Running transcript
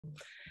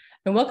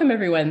And welcome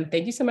everyone.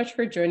 Thank you so much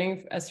for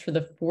joining us for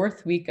the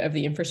fourth week of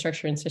the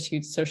Infrastructure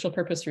Institute's Social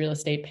Purpose Real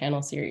Estate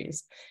panel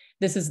series.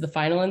 This is the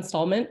final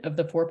installment of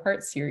the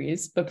four-part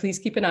series, but please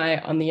keep an eye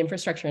on the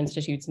Infrastructure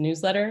Institute's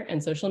newsletter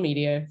and social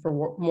media for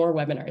more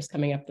webinars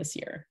coming up this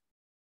year.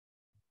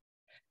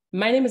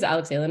 My name is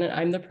Alix, Aylen, and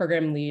I'm the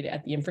program lead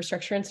at the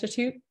Infrastructure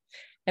Institute.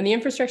 And the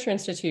Infrastructure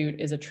Institute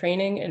is a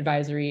training,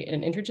 advisory,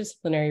 and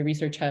interdisciplinary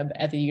research hub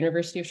at the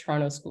University of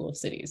Toronto School of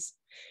Cities.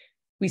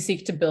 We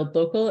seek to build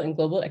local and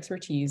global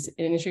expertise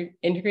in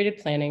integrated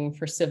planning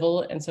for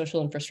civil and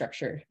social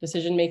infrastructure,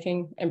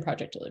 decision-making, and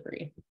project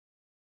delivery.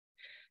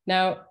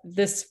 Now,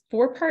 this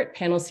four-part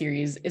panel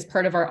series is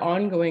part of our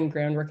ongoing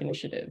groundwork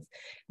initiative,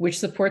 which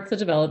supports the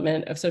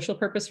development of social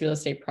purpose real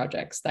estate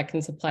projects that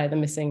can supply the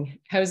missing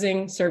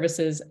housing,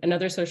 services, and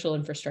other social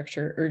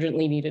infrastructure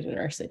urgently needed in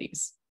our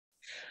cities.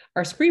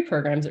 Our SPRE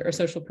programs, or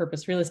social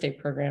purpose real estate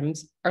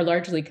programs, are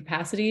largely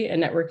capacity and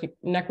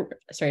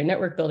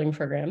network building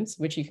programs,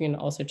 which you can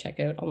also check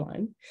out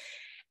online.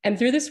 And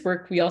through this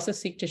work, we also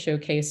seek to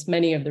showcase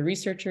many of the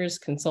researchers,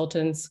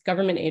 consultants,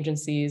 government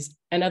agencies,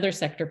 and other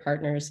sector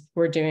partners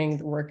who are doing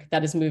the work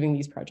that is moving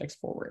these projects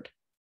forward.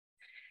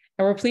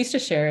 And we're pleased to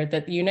share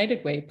that the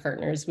United Way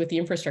partners with the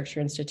Infrastructure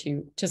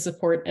Institute to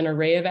support an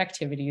array of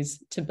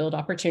activities to build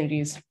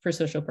opportunities for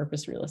social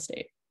purpose real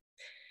estate.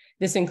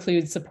 This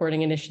includes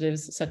supporting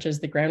initiatives such as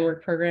the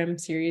Groundwork Program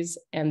series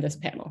and this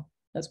panel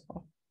as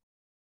well.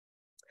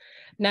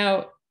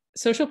 Now,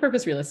 social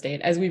purpose real estate,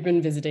 as we've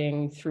been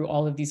visiting through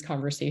all of these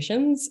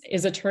conversations,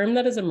 is a term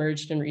that has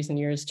emerged in recent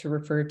years to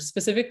refer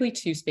specifically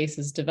to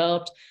spaces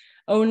developed,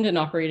 owned, and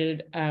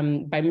operated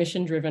by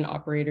mission-driven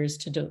operators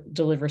to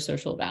deliver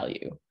social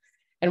value.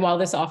 And while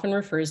this often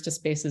refers to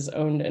spaces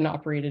owned and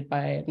operated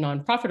by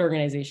nonprofit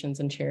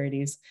organizations and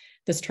charities,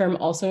 this term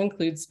also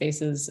includes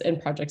spaces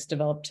and projects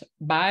developed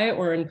by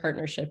or in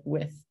partnership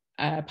with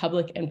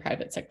public and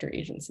private sector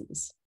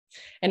agencies.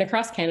 And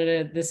across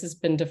Canada, this has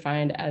been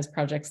defined as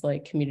projects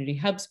like community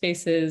hub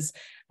spaces,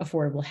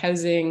 affordable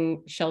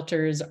housing,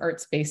 shelters,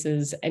 art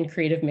spaces, and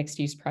creative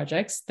mixed-use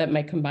projects that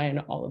might combine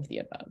all of the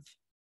above.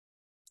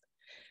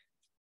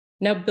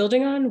 Now,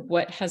 building on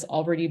what has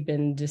already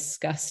been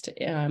discussed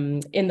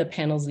in the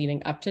panels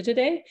leading up to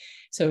today,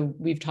 so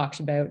we've talked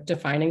about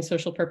defining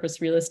social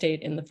purpose real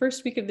estate in the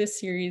first week of this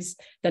series,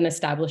 then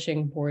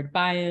establishing board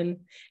buy-in,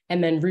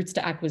 and then routes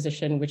to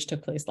acquisition, which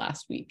took place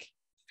last week.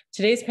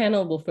 Today's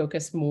panel will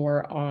focus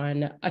more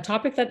on a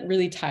topic that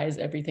really ties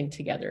everything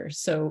together,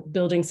 so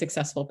building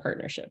successful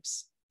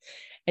partnerships.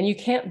 And you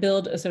can't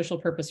build a social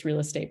purpose real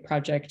estate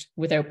project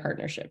without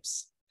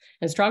partnerships.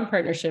 And strong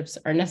partnerships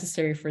are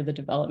necessary for the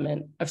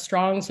development of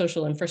strong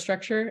social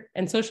infrastructure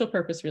and social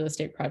purpose real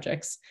estate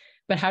projects.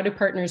 But how do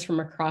partners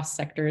from across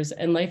sectors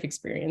and life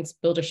experience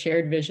build a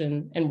shared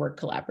vision and work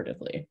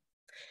collaboratively?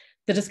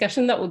 The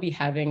discussion that we'll be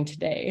having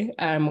today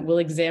will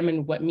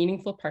examine what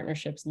meaningful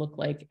partnerships look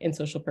like in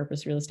social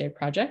purpose real estate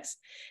projects.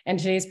 And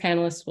today's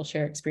panelists will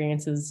share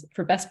experiences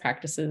for best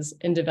practices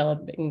in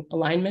developing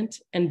alignment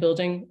and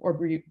building or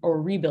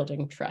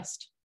rebuilding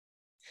trust.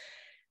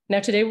 Now,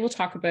 today we'll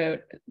talk about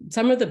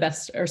some of the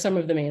best or some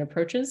of the main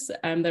approaches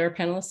that our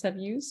panelists have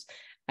used,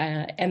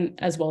 and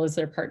as well as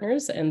their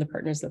partners and the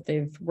partners that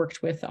they've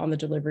worked with on the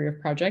delivery of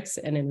projects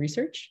and in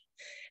research,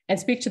 and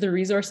speak to the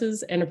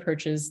resources and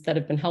approaches that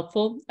have been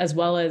helpful, as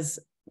well as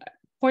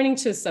pointing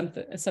to some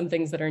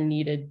things that are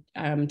needed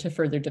to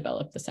further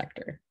develop the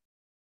sector.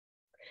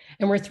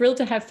 And we're thrilled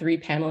to have three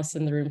panelists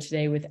in the room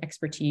today with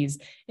expertise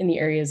in the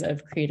areas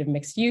of creative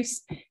mixed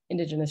use,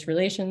 Indigenous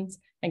relations,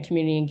 and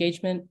community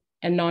engagement,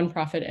 and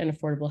nonprofit and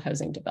affordable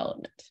housing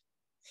development.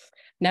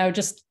 Now,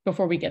 just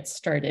before we get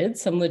started,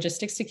 some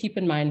logistics to keep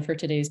in mind for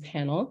today's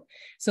panel.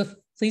 So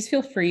please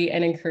feel free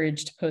and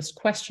encouraged to post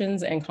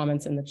questions and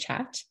comments in the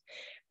chat.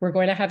 We're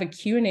going to have a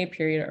Q&A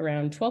period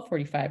around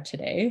 12:45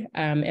 today,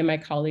 and my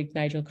colleague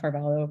Nigel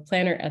Carvalho,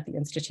 planner at the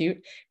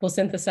Institute, will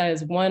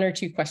synthesize one or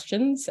two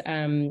questions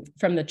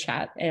from the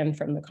chat and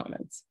from the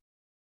comments.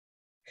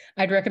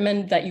 I'd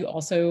recommend that you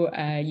also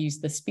use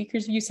the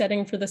speaker's view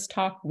setting for this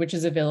talk, which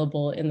is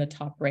available in the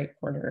top right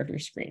corner of your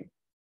screen.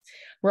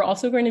 We're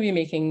also going to be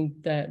making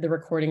the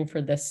recording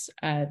for this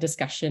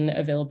discussion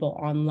available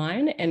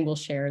online, and we'll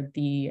share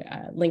the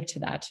link to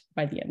that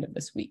by the end of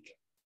this week.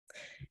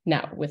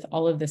 Now, with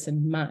all of this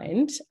in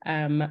mind,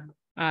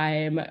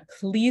 I'm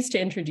pleased to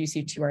introduce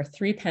you to our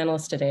three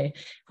panelists today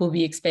who will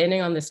be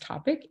expanding on this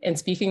topic and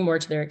speaking more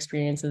to their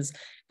experiences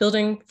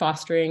building,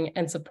 fostering,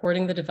 and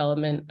supporting the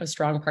development of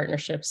strong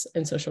partnerships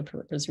in social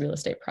purpose real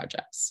estate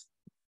projects.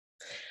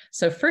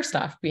 So first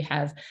off, we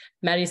have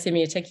Matti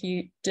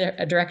Siemiatycki,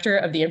 Director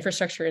of the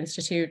Infrastructure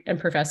Institute and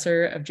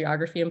Professor of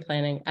Geography and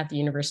Planning at the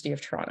University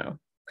of Toronto.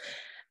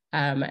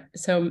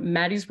 So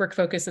Matti's work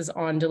focuses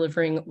on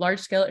delivering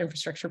large-scale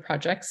infrastructure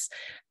projects,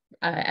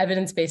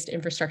 evidence-based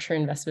infrastructure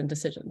investment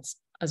decisions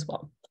as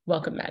well.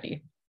 Welcome,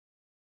 Matti.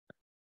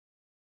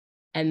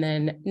 And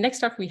then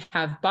next up, we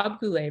have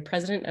Bob Goulais,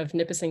 president of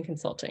Nbisiing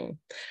Consulting.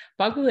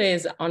 Bob Goulais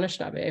is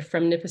Anishinaabe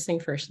from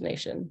Nbisiing First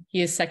Nation.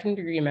 He is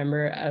second-degree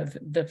member of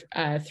the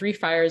Three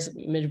Fires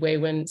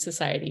Midwaywan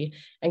Society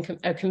and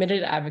a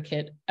committed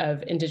advocate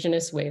of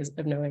Indigenous ways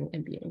of knowing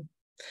and being.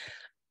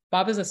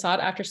 Bob is a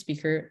sought-after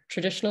speaker,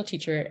 traditional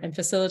teacher, and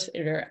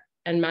facilitator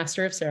and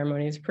master of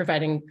ceremonies,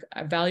 providing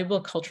valuable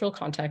cultural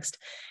context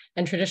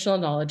and traditional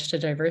knowledge to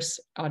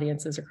diverse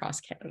audiences across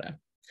Canada.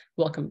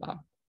 Welcome, Bob.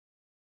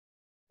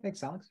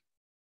 Thanks, Alex.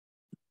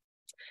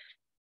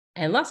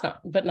 And last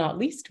but not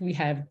least, we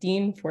have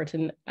Dean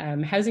Fortin,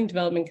 Housing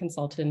Development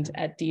Consultant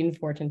at Dean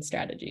Fortin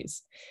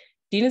Strategies.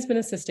 Dean has been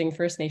assisting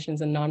First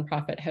Nations and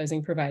nonprofit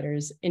housing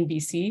providers in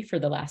BC for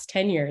the last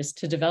 10 years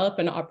to develop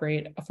and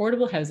operate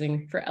affordable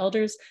housing for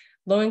elders,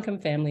 low-income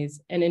families,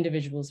 and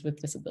individuals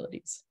with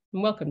disabilities.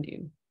 And welcome,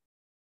 Dean.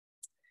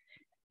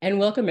 And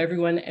welcome,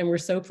 everyone. And we're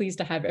so pleased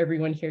to have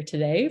everyone here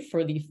today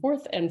for the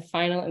fourth and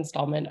final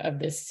installment of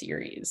this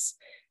series.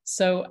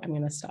 So I'm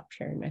going to stop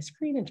sharing my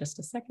screen in just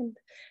a second.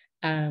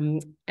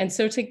 And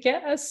so to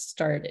get us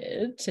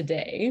started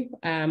today,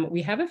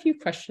 we have a few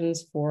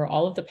questions for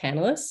all of the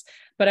panelists,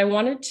 but I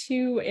wanted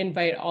to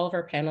invite all of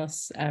our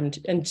panelists and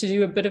to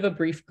do a bit of a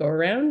brief go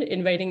around,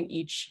 inviting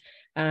each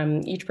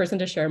person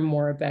to share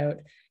more about,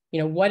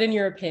 what in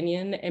your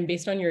opinion and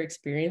based on your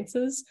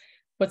experiences,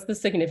 what's the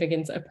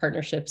significance of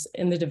partnerships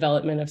in the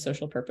development of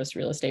social purpose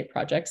real estate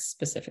projects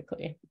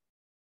specifically?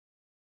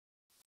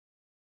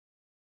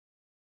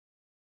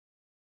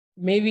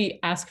 Maybe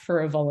ask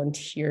for a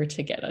volunteer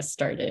to get us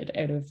started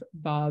out of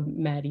Bob,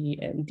 Matti,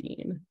 and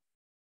Dean.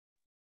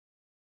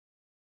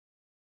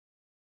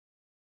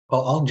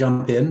 Well, I'll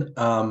jump in.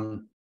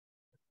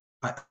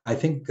 I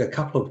think a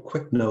couple of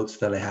quick notes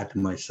that I had to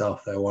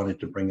myself that I wanted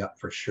to bring up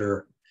for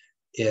sure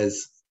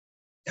is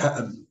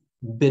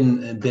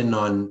been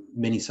on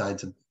many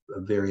sides of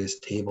various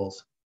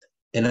tables.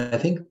 And I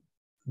think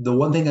the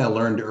one thing I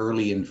learned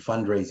early in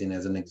fundraising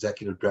as an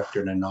executive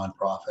director in a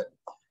nonprofit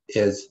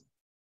is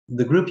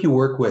the group you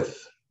work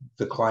with,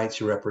 the clients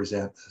you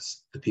represent,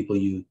 the people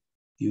you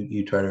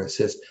try to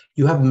assist,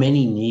 you have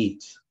many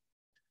needs.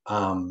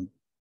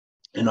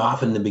 And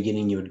often in the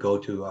beginning, you would go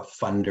to a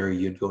funder,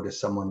 you'd go to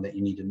someone that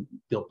you need to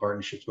build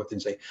partnerships with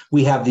and say,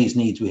 we have these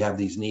needs, we have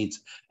these needs.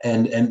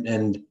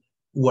 And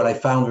what I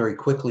found very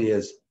quickly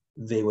is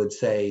they would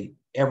say,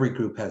 every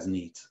group has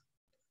needs.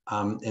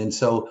 And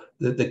so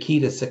the key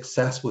to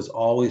success was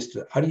always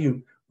to, how do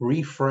you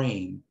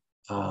reframe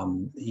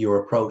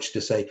your approach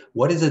to say,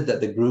 what is it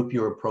that the group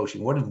you're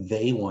approaching, what do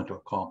they want to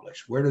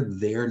accomplish? Where do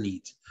their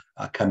needs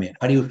come in?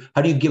 How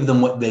do you give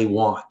them what they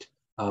want?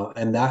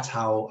 And that's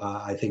how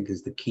I think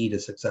is the key to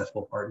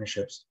successful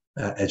partnerships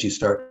as you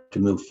start to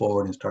move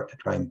forward and start to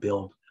try and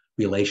build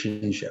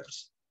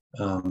relationships.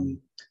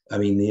 I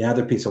mean, the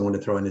other piece I want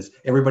to throw in is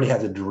everybody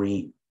has a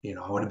dream.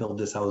 I want to build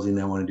this housing,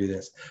 I want to do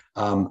this.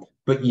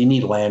 But you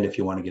need land if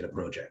you want to get a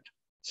project.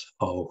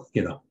 So,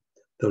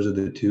 those are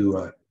the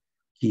two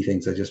key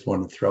things I just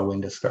want to throw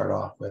in to start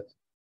off with.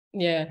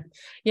 Yeah,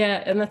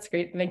 and that's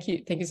great. Thank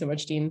you so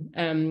much, Dean.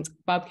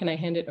 Bob, can I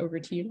hand it over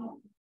to you?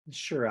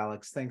 Sure,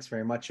 Alex. Thanks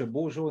very much.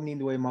 Bonjour, ni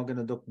ndwe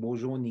maganadok,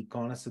 bonjour, ni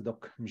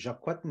kanasadok,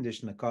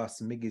 mjakwatndish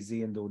nakas,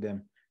 migizi and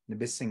odem,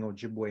 Nbisiing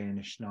Ojibwe and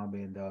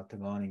Anishinaabe and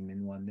Taganing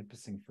Minwan,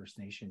 Nbisiing First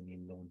Nation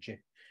in Lonje.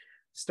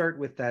 Start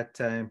with that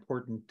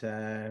important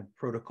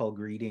protocol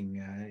greeting,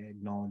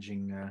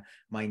 acknowledging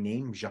my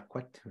name,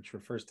 Jaquet, which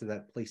refers to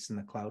that place in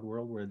the cloud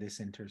world where this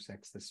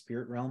intersects the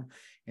spirit realm.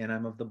 And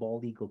I'm of the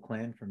Bald Eagle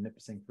clan from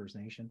Nbisiing First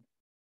Nation.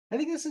 I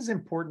think this is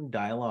important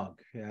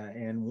dialogue.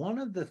 And one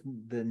of the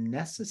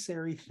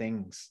necessary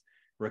things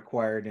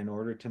required in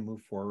order to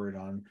move forward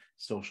on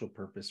social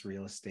purpose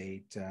real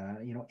estate,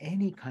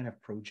 any kind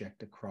of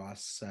project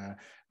across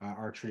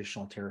our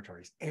traditional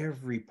territories,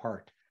 every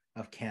part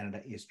of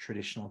Canada is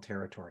traditional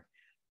territory,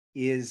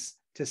 is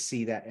to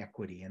see that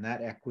equity. And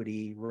that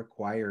equity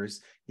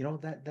requires,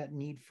 that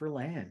need for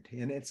land.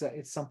 And it's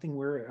something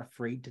we're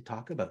afraid to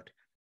talk about.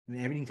 And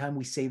every time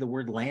we say the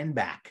word land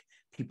back,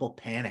 people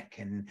panic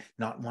and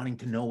not wanting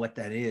to know what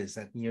that is.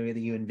 That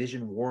you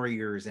envision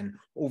warriors and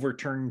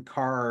overturned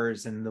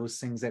cars and those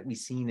things that we've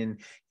seen in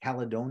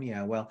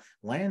Caledonia. Well,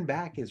 land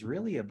back is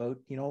really about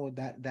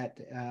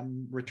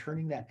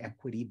returning that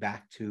equity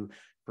back to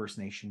First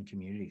Nation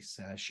communities,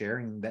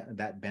 sharing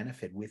that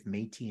benefit with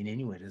Métis and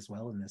Inuit as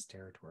well in this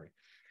territory.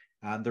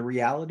 The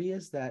reality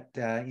is that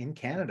in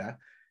Canada,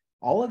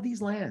 all of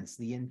these lands,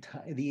 the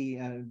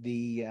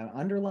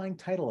underlying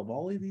title of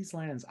all of these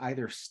lands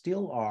either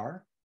still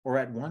are or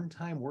at one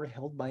time were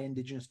held by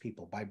Indigenous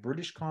people, by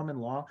British common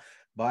law,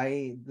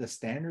 by the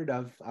standard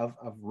of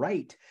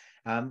right,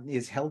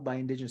 is held by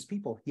Indigenous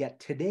people. Yet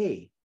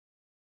today,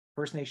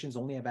 First Nations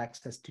only have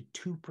access to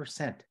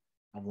 2%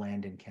 of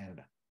land in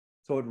Canada.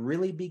 So it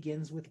really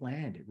begins with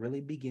land. It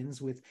really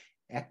begins with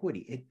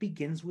equity. It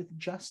begins with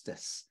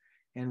justice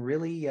and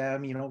really,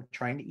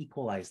 trying to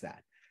equalize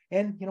that.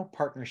 And,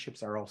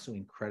 partnerships are also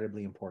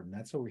incredibly important.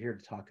 That's what we're here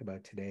to talk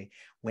about today.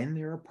 When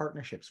there are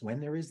partnerships,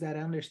 when there is that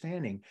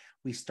understanding,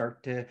 we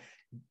start to,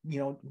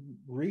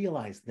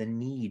 realize the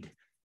need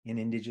in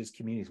Indigenous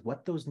communities,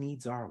 what those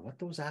needs are, what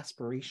those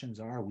aspirations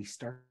are. We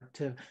start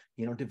to,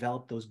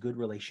 develop those good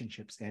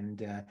relationships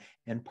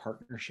and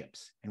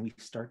partnerships, and we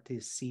start to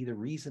see the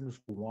reasons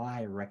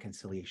why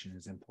reconciliation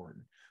is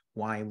important,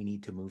 why we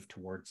need to move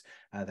towards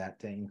that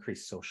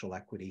increased social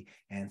equity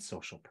and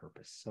social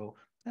purpose. So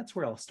that's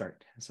where I'll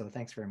start. So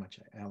thanks very much,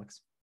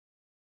 Alix.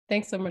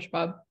 Thanks so much,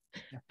 Bob.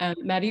 Yeah.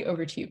 Matti,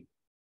 over to you.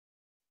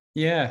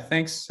 Yeah,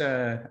 thanks,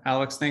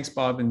 Alix. Thanks,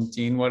 Bob and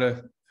Dean. What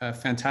a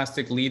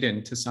fantastic lead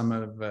in to some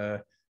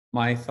of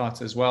my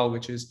thoughts as well,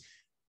 which is,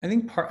 I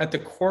think at the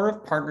core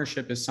of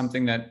partnership is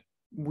something that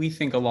we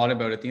think a lot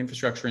about at the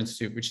Infrastructure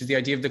Institute, which is the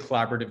idea of the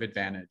collaborative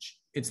advantage.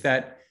 It's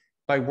that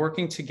by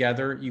working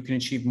together, you can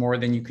achieve more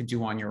than you could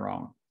do on your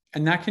own.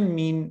 And that can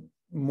mean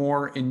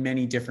more in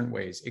many different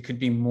ways. It could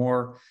be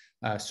more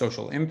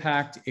social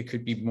impact. It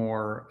could be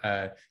more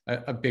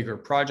a bigger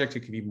project. It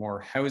could be more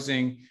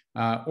housing,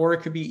 or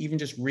it could be even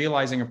just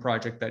realizing a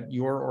project that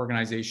your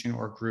organization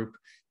or group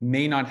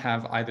may not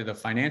have either the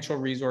financial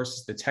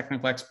resources, the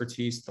technical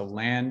expertise, the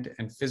land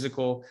and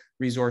physical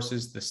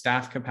resources, the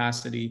staff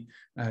capacity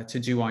to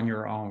do on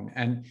your own.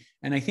 And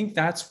I think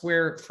that's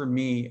where, for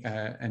me,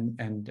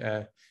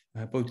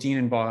 both Dean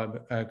and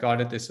Bob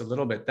got at this a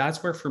little bit.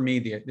 That's where, for me,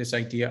 this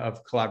idea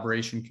of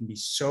collaboration can be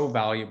so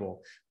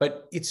valuable.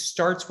 But it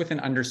starts with an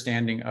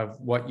understanding of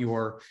what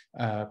your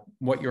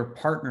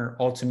partner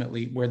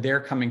ultimately, where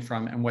they're coming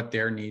from and what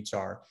their needs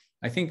are.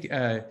 I think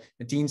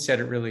Dean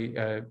said it really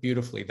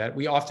beautifully, that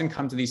we often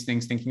come to these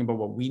things thinking about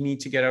what we need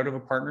to get out of a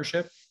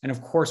partnership. And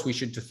of course, we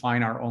should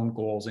define our own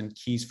goals and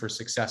keys for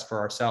success for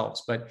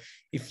ourselves. But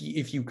if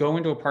you go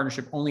into a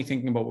partnership only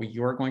thinking about what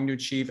you're going to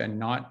achieve and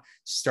not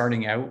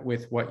starting out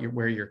with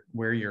where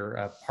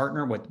your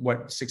partner,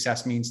 what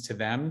success means to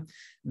them,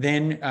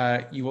 then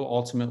you will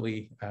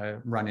ultimately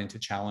run into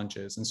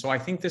challenges. And so I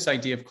think this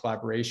idea of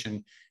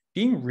collaboration,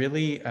 being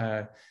really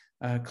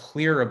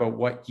clear about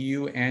what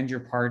you and your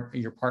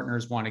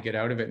partners want to get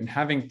out of it, and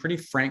having pretty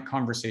frank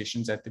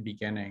conversations at the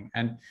beginning.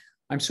 And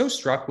I'm so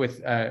struck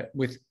with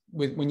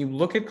when you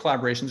look at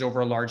collaborations over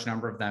a large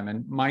number of them,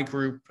 and my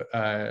group,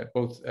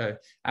 both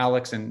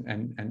Alix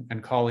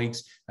and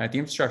colleagues at the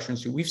Infrastructure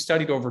Institute, we've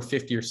studied over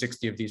 50 or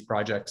 60 of these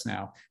projects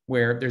now,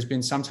 where there's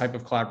been some type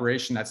of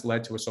collaboration that's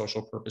led to a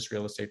social purpose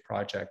real estate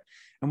project.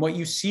 And what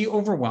you see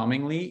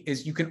overwhelmingly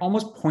is you can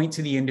almost point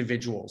to the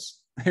individuals.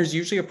 There's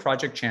usually a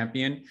project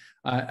champion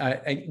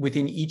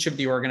within each of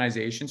the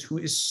organizations who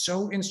is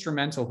so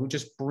instrumental, who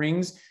just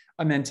brings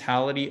a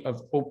mentality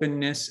of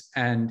openness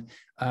and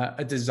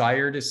a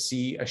desire to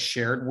see a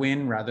shared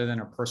win rather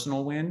than a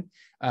personal win.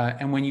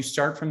 And when you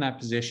start from that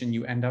position,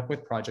 you end up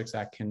with projects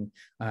that can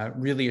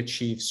really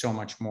achieve so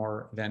much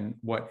more than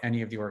what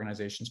any of the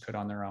organizations could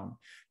on their own.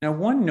 Now,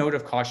 one note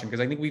of caution, because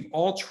I think we've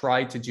all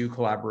tried to do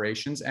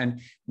collaborations and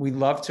we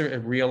love to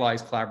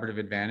realize collaborative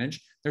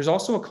advantage. There's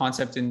also a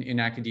concept in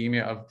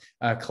academia of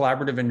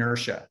collaborative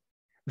inertia.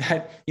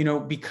 That,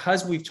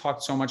 because we've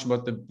talked so much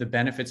about the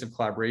benefits of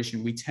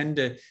collaboration, we tend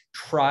to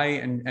try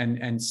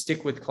and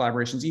stick with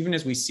collaborations, even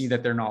as we see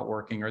that they're not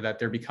working, or that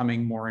they're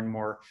becoming more and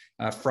more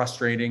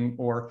frustrating,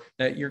 or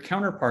that your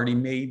counterparty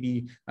may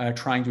be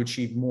trying to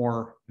achieve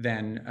more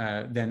than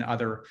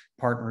other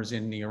partners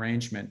in the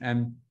arrangement.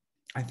 And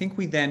I think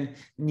we then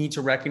need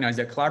to recognize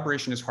that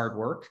collaboration is hard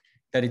work,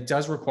 that it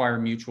does require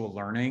mutual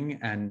learning,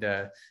 and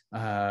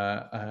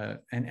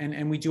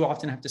we do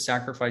often have to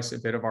sacrifice a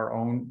bit of our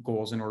own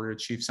goals in order to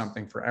achieve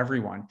something for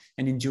everyone.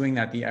 And in doing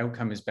that, the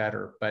outcome is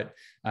better. But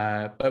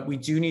we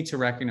do need to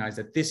recognize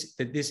that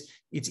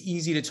it's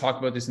easy to talk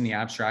about this in the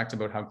abstract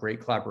about how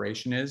great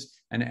collaboration is,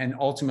 and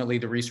ultimately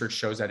the research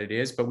shows that it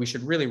is. But we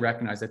should really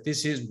recognize that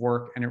this is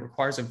work, and it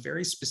requires a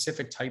very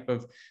specific type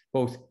of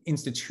both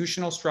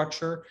institutional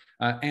structure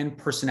and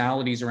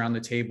personalities around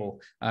the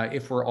table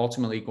if we're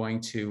ultimately going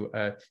to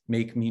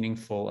make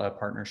meaningful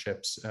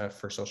partnerships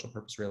for social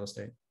purpose real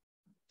estate.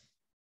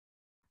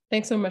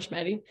 Thanks so much,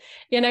 Matti.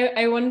 Yeah, and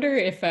I wonder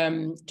if,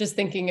 just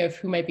thinking of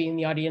who might be in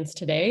the audience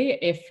today,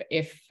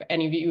 if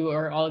any of you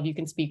or all of you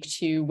can speak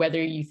to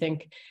whether you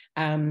think,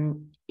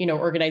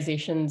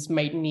 organizations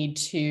might need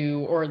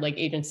to, or like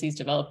agencies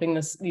developing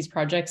these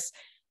projects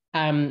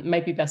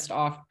might be best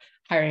off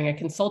hiring a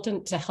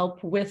consultant to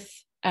help with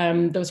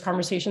those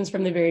conversations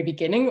from the very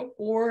beginning,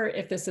 or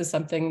if this is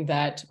something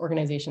that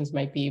organizations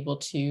might be able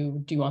to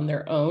do on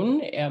their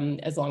own,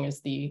 as long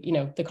as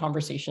the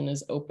conversation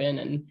is open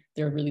and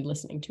they're really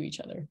listening to each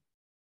other.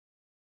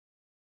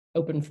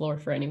 Open floor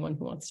for anyone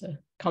who wants to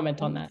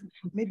comment on that.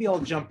 Maybe I'll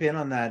jump in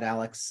on that,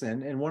 Alix.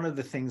 And one of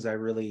the things I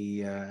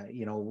really,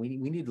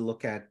 we need to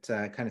look at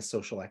kind of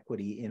social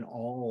equity in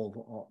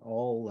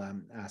all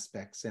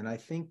aspects. And I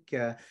think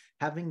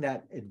having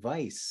that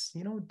advice,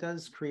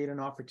 does create an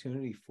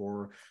opportunity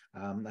for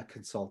a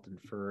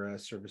consultant, for a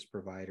service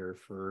provider,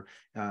 for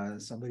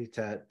somebody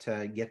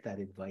to get that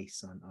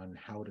advice on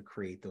how to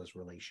create those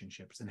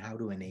relationships and how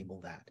to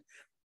enable that.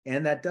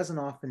 And that doesn't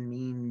often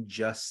mean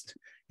just,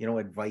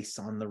 advice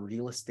on the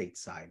real estate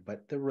side,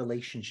 but the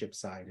relationship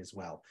side as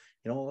well.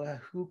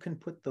 Who can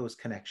put those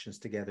connections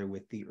together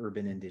with the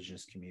urban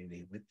Indigenous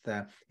community, with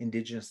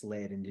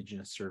Indigenous-led,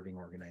 Indigenous-serving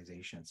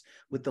organizations,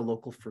 with the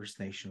local First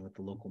Nation, with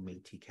the local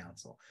Métis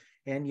Council.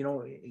 And,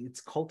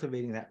 it's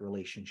cultivating that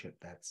relationship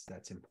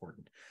that's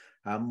important.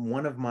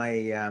 One of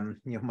my,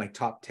 my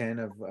top 10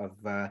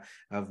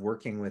 of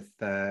working with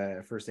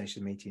First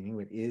Nation Métis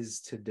Inuit is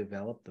to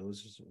develop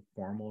those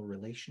formal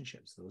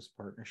relationships, those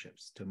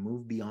partnerships, to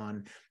move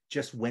beyond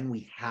just when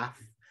we have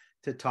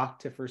to talk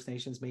to First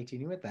Nations Métis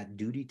Inuit, that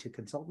duty to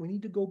consult. We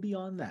need to go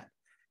beyond that,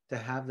 to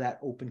have that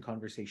open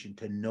conversation,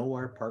 to know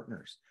our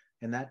partners.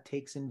 And that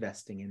takes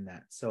investing in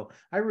that. So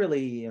I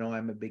really,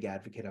 I'm a big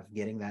advocate of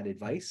getting that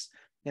advice,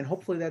 and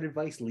hopefully that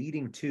advice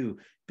leading to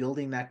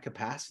building that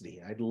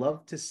capacity. I'd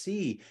love to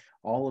see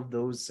all of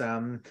those,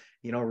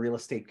 real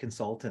estate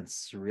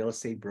consultants, real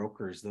estate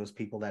brokers, those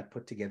people that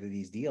put together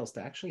these deals,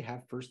 to actually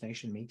have First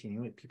Nation Métis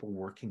Inuit people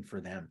working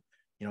for them,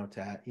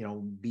 to,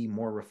 be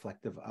more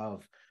reflective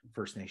of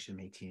First Nation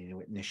Métis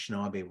Inuit,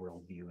 Anishinaabe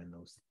worldview and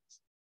those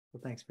things. So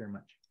thanks very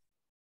much.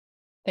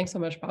 Thanks so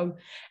much, Bob.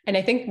 And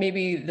I think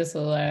maybe this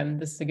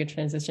is a good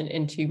transition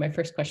into my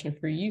first question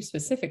for you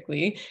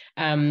specifically,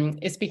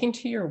 is speaking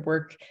to your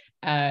work,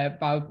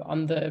 Bob,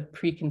 on the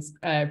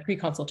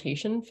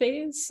pre-consultation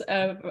phase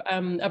of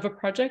a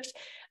project,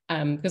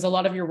 because a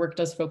lot of your work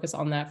does focus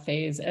on that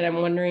phase. And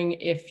I'm wondering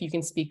if you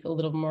can speak a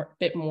little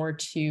bit more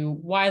to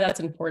why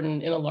that's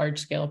important in a large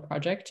scale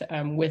project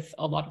with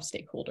a lot of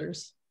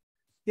stakeholders.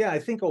 Yeah, I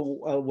think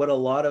what a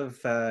lot of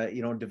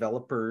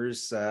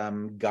developers,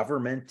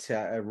 government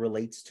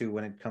relates to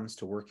when it comes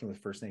to working with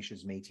First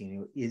Nations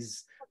Métis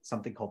is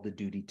something called the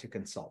duty to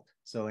consult.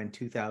 So in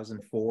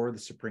 2004, the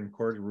Supreme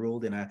Court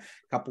ruled in a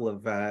couple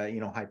of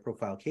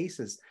high-profile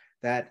cases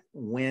that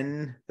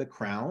when the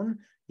Crown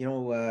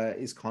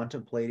is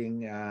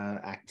contemplating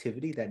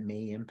activity that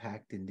may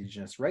impact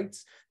Indigenous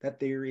rights, that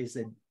there is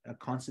a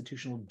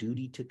constitutional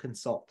duty to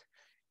consult.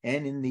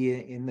 And in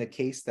the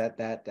case that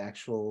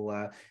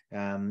actual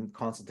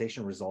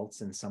consultation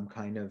results in some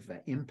kind of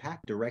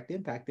direct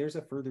impact, there's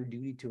a further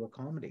duty to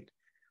accommodate.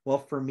 Well,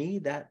 for me,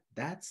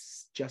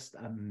 that's just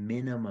a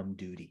minimum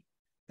duty,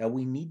 that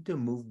we need to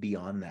move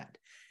beyond that.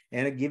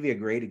 And I'll give you a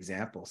great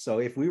example. So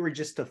if we were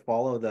just to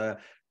follow the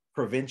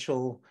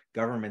provincial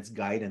government's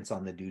guidance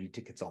on the duty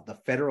to consult, the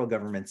federal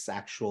government's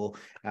actual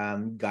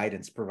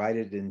guidance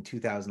provided in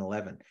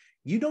 2011,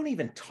 you don't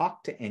even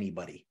talk to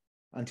anybody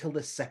until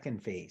the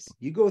second phase.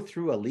 You go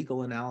through a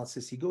legal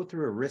analysis, you go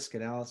through a risk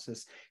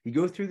analysis, you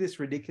go through this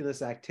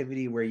ridiculous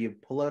activity where you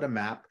pull out a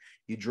map,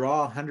 you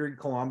draw a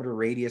 100-kilometer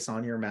radius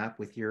on your map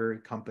with your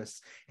compass.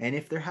 And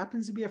if there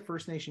happens to be a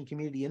First Nation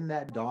community in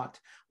that dot,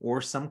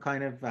 or some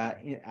kind of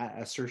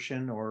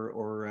assertion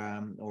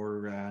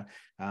or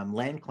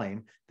land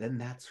claim, then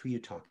that's who you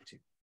talk to.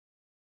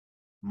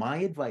 My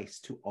advice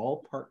to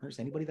all partners,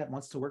 anybody that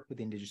wants to work with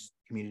the Indigenous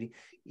community,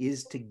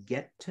 is to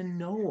get to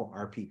know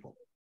our people.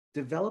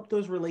 Develop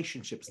those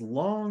relationships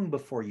long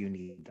before you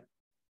need them,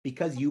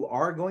 because you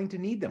are going to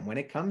need them. When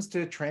it comes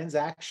to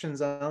transactions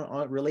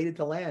related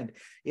to land,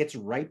 it's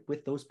ripe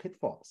with those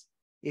pitfalls.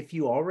 If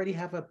you already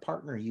have a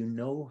partner, you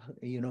know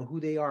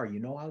who they are, you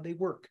know how they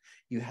work,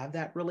 you have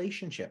that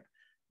relationship,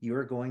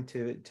 you're going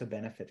to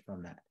benefit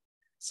from that.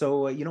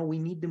 So, we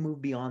need to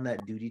move beyond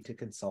that duty to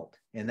consult.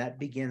 And that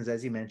begins,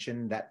 as you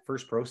mentioned, that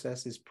first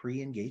process is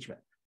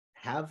pre-engagement.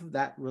 Have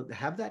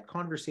that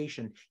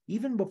conversation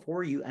even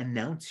before you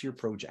announce your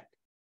project,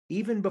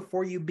 even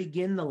before you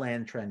begin the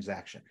land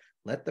transaction.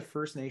 Let the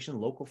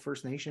local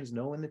First Nations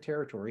know in the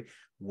territory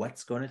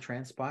what's going to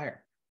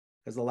transpire.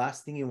 Because the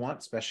last thing you want,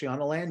 especially on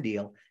a land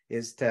deal,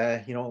 is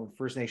to,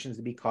 First Nations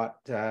to be caught,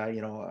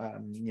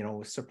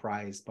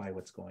 surprised by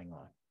what's going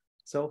on.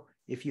 So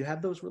if you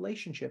have those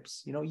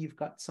relationships, you've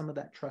got some of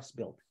that trust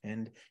built,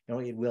 and,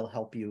 it will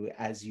help you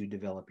as you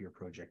develop your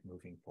project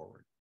moving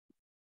forward.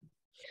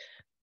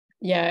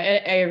 Yeah,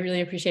 I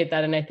really appreciate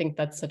that. And I think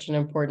that's such an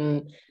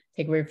important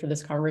takeaway for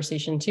this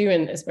conversation too.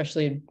 And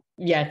especially,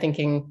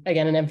 thinking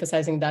again and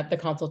emphasizing that the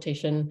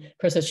consultation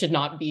process should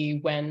not be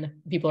when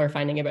people are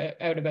finding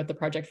out about the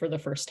project for the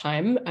first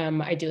time.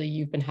 Ideally,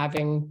 you've been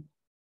having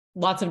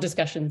lots of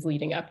discussions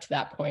leading up to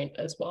that point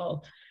as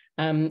well.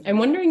 I'm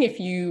wondering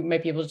if you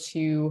might be able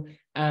to,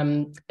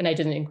 and I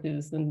didn't include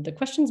this in the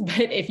questions,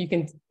 but if you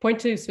can point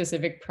to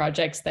specific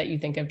projects that you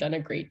think have done a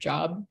great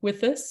job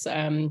with this,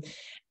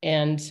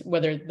 and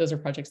whether those are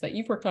projects that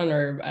you've worked on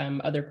or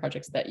other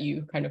projects that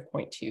you kind of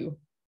point to.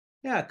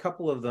 Yeah, a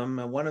couple of them.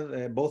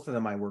 Both of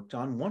them I worked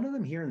on. One of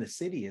them here in the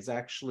city is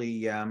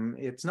actually,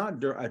 it's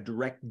not a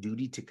direct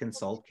duty to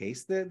consult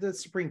case. The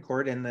Supreme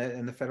Court and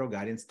the federal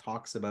guidance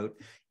talks about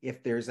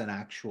if there's an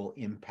actual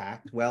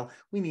impact. Well,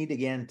 we need,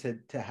 again,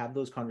 to have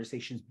those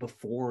conversations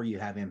before you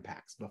have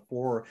impacts,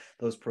 before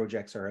those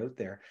projects are out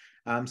there.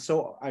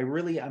 So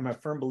I'm a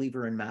firm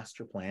believer in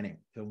master planning,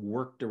 to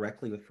work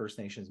directly with First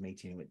Nations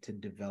Métis Inuit to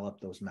develop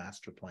those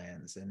master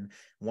plans. And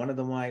one of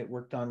them I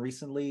worked on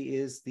recently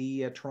is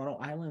the Toronto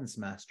Islands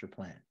master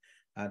plan.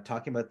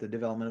 talking about the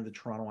development of the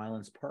Toronto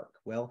Islands Park.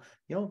 Well,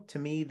 you know, to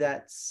me,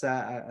 that's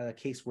a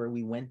case where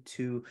we went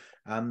to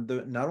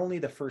not only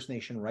the First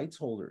Nation rights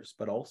holders,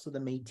 but also the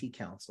Métis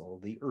Council,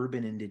 the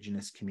urban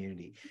Indigenous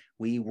community.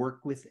 We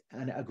worked with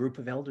a group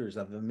of elders,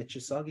 of the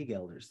Mississauga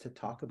elders, to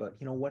talk about,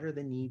 you know, what are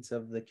the needs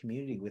of the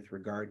community with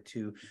regard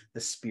to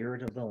the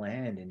spirit of the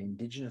land and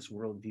Indigenous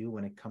worldview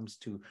when it comes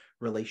to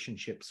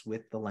relationships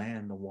with the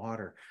land, the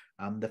water,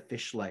 the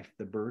fish life,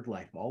 the bird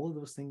life, all of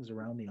those things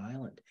around the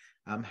island.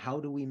 How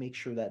do we make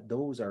sure that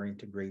those are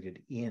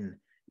integrated in,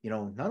 you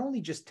know, not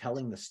only just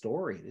telling the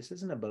story? This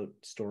isn't about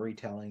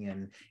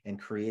storytelling and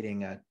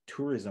creating a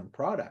tourism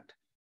product,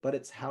 but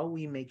it's how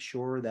we make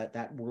sure that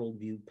that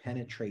worldview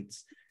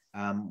penetrates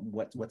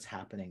what's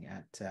happening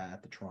at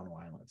the Toronto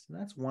Islands. And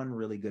that's one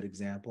really good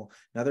example.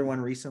 Another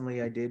one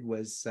recently I did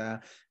was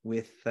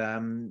with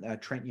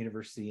Trent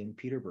University in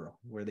Peterborough,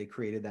 where they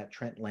created that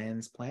Trent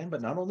Lands Plan.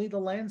 But not only the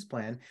lands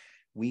plan,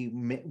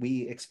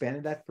 we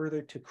expanded that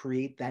further to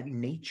create that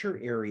nature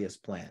areas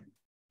plan.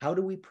 How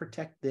do we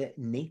protect the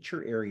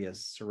nature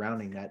areas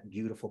surrounding that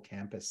beautiful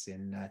campus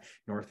in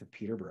north of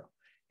Peterborough?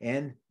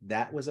 And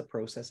that was a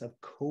process of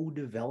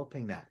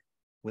co-developing that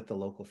with the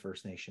local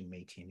First Nation,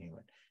 Métis, and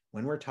Inuit.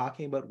 When we're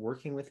talking about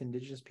working with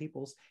Indigenous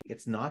peoples,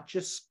 it's not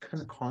just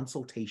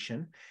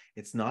consultation,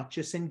 it's not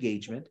just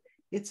engagement,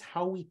 it's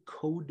how we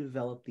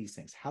co-develop these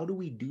things. How do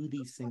we do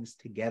these things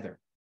together?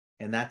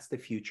 And that's the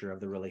future of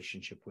the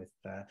relationship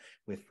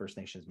with First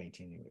Nations,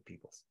 Métis, and Inuit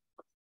peoples.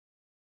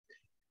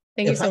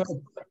 Thank you so much.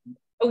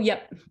 Oh,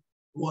 yep.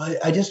 Well,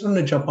 I just want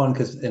to jump on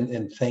because,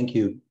 and thank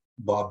you,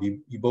 Bob.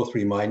 You both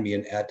remind me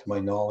and add to my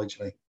knowledge.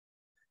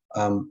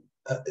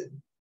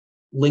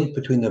 Link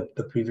between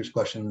the previous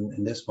question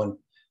and this one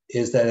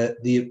is that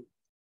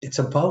it's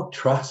about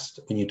trust.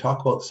 When you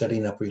talk about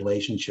setting up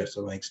relationships,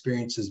 so my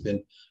experience has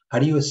been, how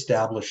do you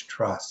establish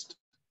trust?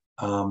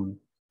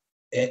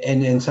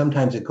 And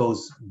sometimes it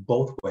goes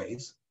both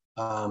ways.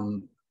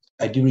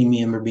 I do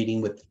remember meeting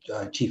with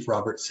Chief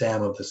Robert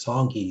Sam of the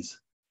Songhees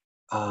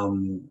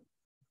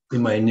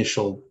in my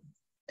initial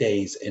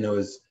days, and it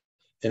was,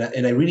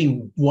 and I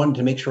really wanted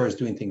to make sure I was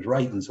doing things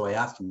right, and so I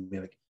asked him,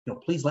 like, you know,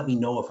 please let me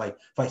know if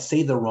I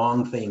say the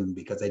wrong thing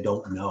because I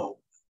don't know.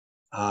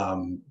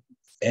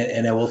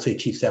 And I will say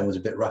Chief Sam was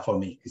a bit rough on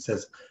me. He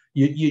says,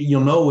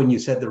 you'll know when you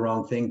said the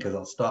wrong thing because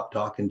I'll stop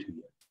talking to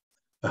you.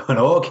 I went,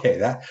 okay,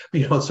 that,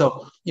 you know,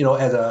 so, you know,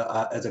 as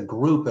a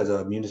group, as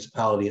a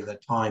municipality at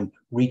that time,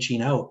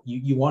 reaching out,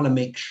 you want to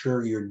make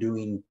sure you're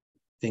doing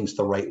things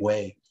the right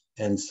way.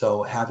 And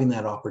so having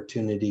that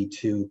opportunity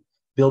to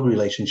build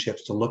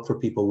relationships, to look for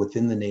people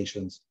within the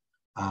nations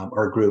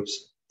or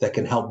groups that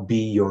can help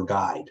be your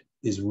guide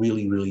is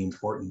really, really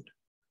important.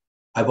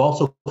 I've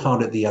also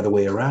found it the other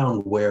way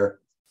around, where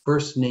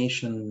First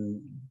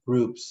Nation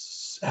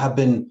groups have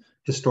been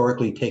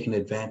historically taken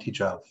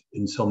advantage of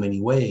in so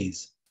many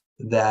ways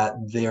that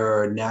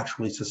they're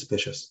naturally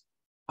suspicious,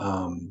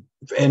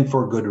 and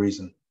for good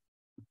reason.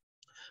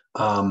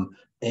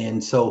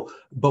 And so,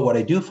 but what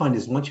I do find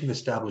is once you've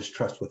established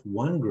trust with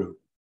one group,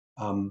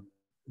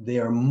 they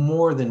are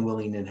more than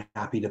willing and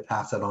happy to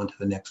pass that on to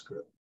the next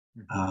group.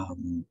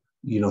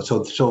 You know,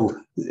 so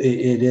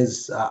it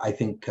is, I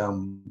think,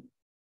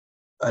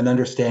 an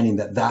understanding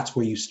that that's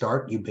where you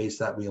start, you base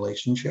that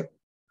relationship.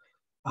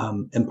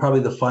 And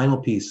probably the final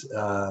piece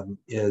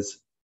is,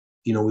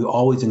 you know, we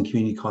always in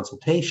community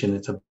consultation,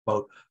 it's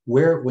about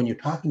when you're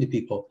talking to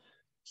people,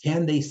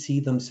 can they see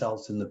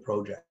themselves in the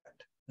project?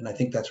 And I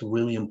think that's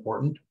really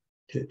important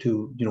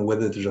to you know,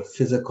 whether there's a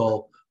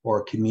physical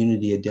or a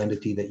community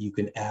identity that you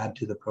can add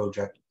to the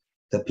project,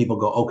 that people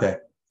go, okay,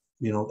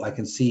 you know, I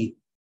can see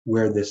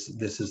where this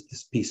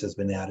piece has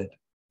been added.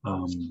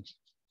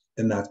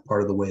 And that's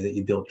part of the way that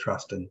you build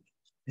trust and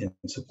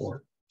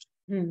support.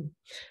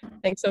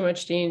 Thanks so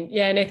much, Dean.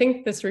 Yeah, and I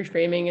think this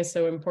reframing is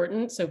so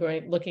important. So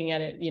looking at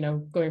it, you know,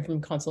 going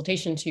from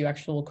consultation to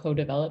actual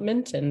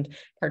co-development and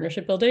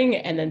partnership building,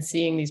 and then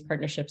seeing these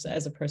partnerships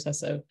as a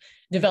process of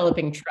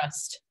developing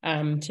trust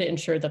to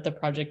ensure that the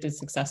project is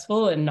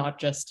successful and not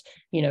just,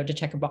 you know, to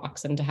check a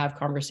box and to have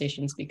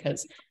conversations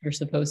because you're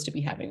supposed to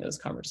be having those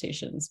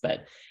conversations.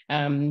 But,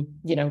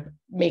 you know,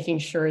 making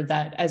sure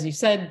that, as you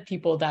said,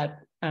 people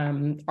that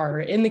are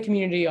in the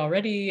community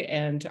already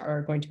and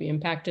are going to be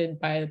impacted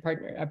by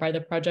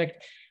the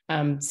project,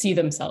 see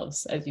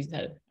themselves, as you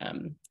said,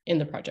 in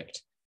the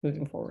project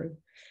moving forward.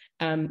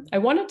 I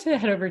wanted to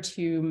head over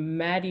to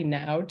Matti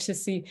now to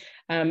see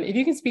if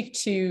you can speak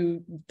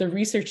to the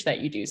research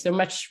that you do. So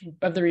much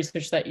of the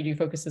research that you do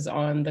focuses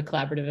on the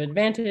collaborative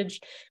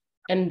advantage.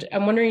 And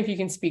I'm wondering if you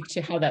can speak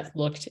to how that's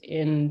looked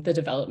in the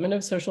development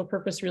of social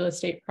purpose real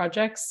estate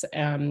projects,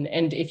 and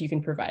if you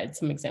can provide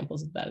some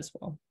examples of that as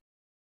well.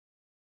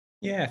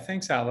 Yeah,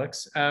 thanks,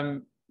 Alix.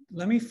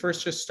 Let me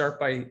first just start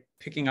by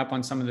picking up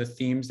on some of the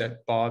themes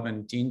that Bob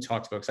and Dean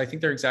talked about, because I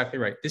think they're exactly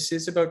right. This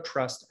is about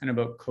trust and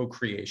about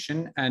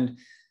co-creation. And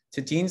to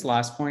Dean's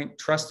last point,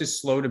 trust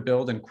is slow to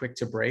build and quick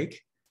to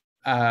break.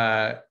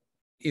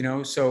 You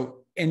know, so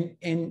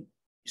and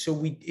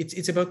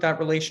it's about that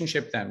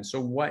relationship then.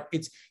 So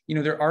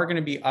there are going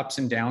to be ups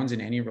and downs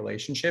in any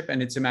relationship,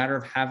 and it's a matter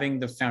of having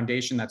the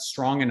foundation that's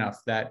strong enough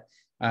that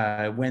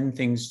when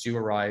things do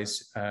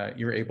arise,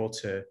 you're able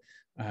to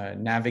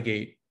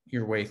navigate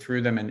your way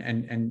through them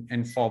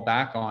and fall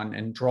back on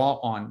and draw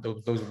on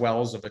those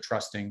wells of a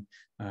trusting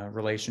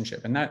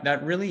relationship. And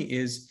that really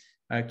is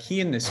key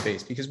in this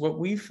space, because what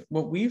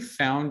we've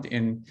found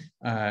in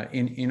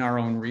our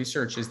own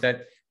research is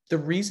that the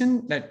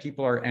reason that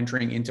people are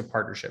entering into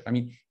partnership, I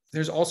mean,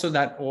 there's also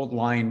that old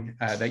line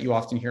that you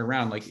often hear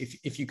around, like,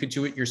 if you could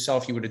do it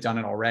yourself, you would have done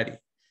it already.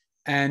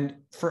 And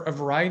for a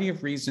variety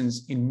of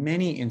reasons, in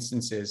many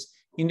instances,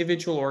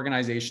 individual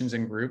organizations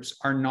and groups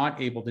are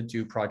not able to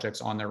do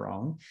projects on their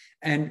own.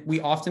 And we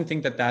often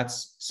think that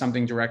that's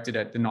something directed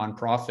at the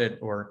nonprofit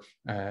or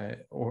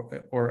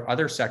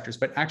other sectors,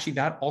 but actually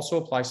that also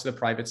applies to the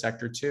private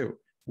sector too.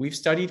 We've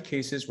studied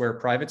cases where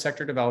private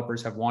sector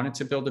developers have wanted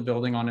to build a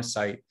building on a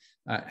site,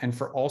 and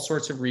for all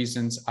sorts of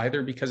reasons,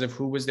 either because of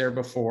who was there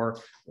before,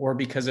 or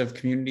because of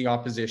community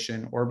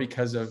opposition, or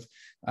because of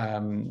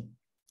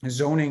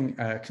zoning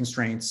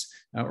constraints,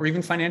 or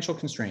even financial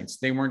constraints,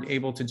 they weren't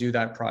able to do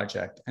that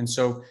project. And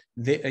so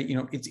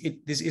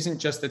this isn't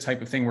just the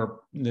type of thing where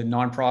the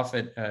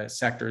nonprofit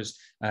sectors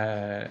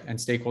and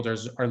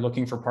stakeholders are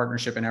looking for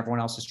partnership and everyone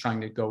else is trying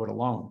to go it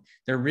alone.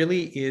 There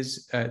really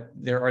is,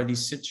 there are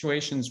these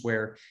situations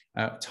where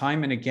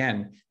time and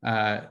again,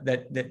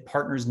 that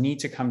partners need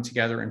to come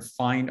together and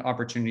find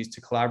opportunities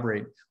to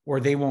collaborate, or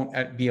they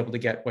won't be able to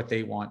get what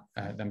they want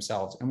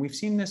themselves. And we've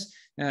seen this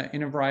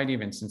in a variety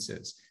of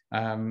instances.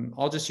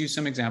 I'll just use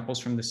some examples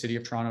from the City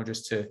of Toronto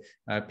just to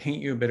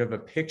paint you a bit of a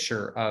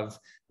picture of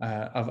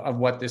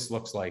what this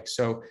looks like.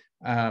 So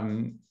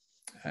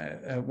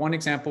one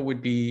example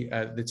would be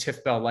the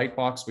TIFF Bell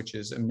Lightbox, which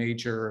is a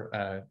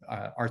major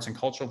arts and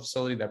cultural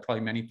facility that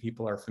probably many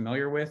people are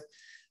familiar with.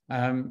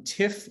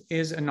 TIFF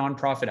is a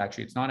nonprofit,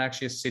 actually. It's not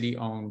actually a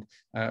city-owned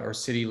or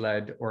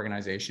city-led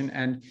organization.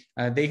 And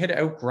they had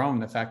outgrown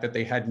the fact that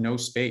they had no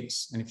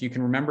space. And if you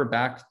can remember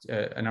back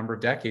a number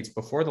of decades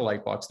before the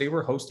Lightbox, they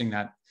were hosting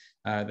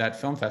that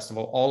film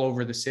festival all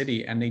over the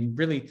city, and they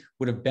really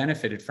would have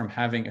benefited from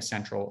having a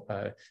central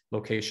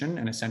location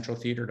and a central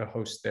theater to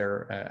host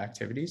their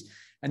activities.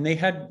 And they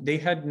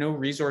had no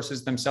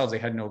resources themselves. They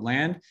had no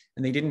land,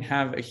 and they didn't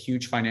have a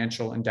huge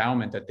financial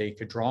endowment that they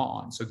could draw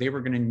on. So they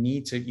were going to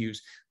need to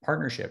use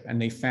partnership.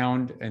 And they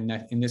found,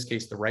 in this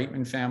case, the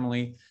Reitman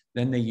family.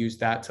 Then they used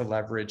that to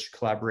leverage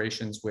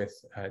collaborations with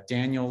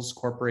Daniels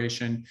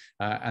Corporation,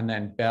 and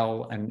then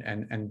Bell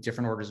and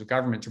different orders of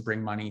government to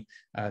bring money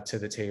to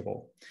the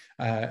table.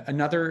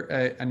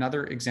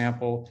 Another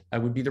example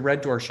would be the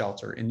Red Door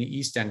Shelter in the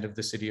east end of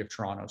the City of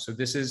Toronto. So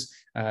this is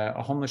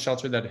a homeless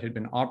shelter that had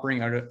been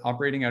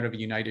operating out of a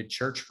United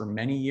Church for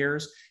many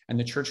years, and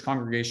the church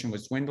congregation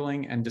was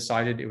dwindling and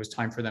decided it was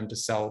time for them to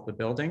sell the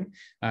building.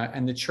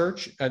 And the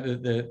church,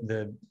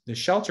 the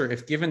shelter,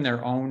 if given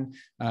their own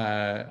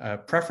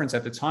preference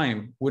at the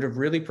time, would have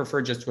really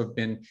preferred just to have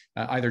been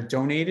either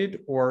donated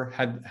or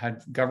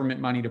had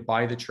government money to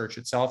buy the church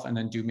itself and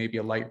then do maybe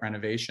a light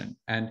renovation.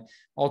 And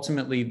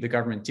ultimately, the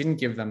government didn't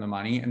give them the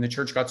money, and the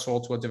church got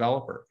sold to a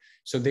developer.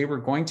 So they were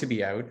going to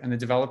be out, and the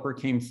developer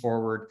came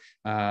forward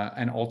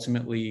and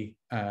ultimately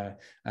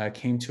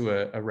came to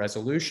a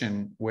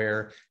resolution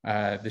where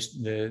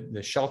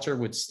the shelter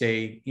would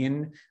stay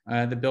in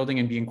the building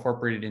and be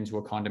incorporated into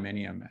a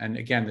condominium. And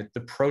again,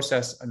 the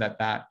process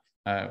that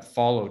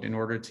followed in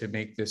order to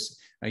make this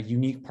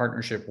unique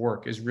partnership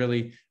work is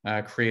really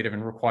creative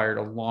and required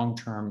a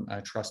long-term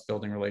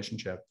trust-building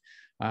relationship.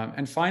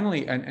 And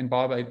finally, and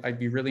Bob, I'd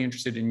be really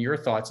interested in your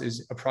thoughts,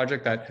 is a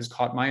project that has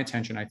caught my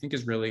attention, I think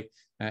is really,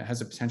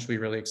 has a potentially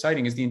really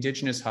exciting, is the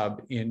Indigenous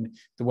Hub in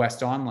the West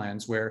Don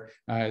Lands, where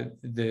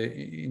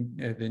the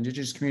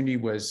Indigenous community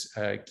was,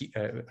 I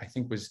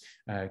think was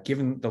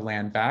given the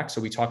land back.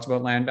 So we talked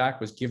about land back,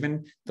 was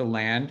given the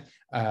land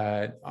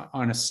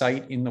on a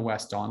site in the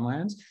West Don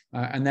Lands,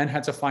 and then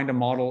had to find a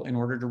model in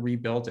order to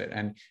rebuild it.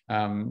 And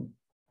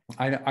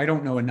I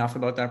don't know enough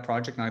about that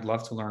project, and I'd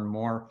love to learn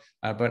more,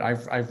 but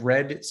I've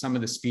read some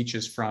of the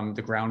speeches from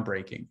the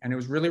groundbreaking, and it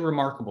was really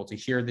remarkable to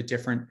hear the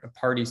different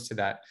parties to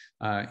that,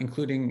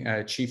 including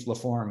Chief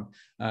Laforme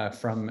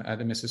from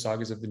the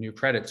Mississaugas of the New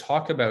Credit,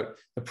 talk about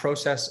the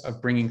process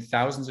of bringing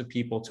thousands of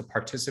people to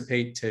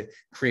participate, to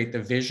create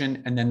the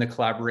vision, and then the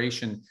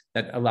collaboration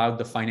that allowed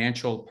the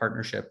financial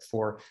partnership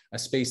for a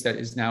space that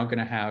is now going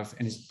to have,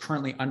 and is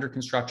currently under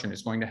construction,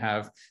 is going to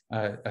have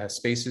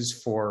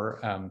spaces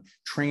for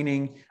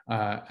training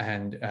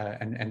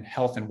and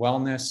health and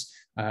wellness,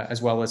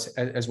 as well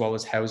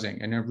as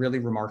housing, and a really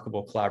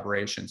remarkable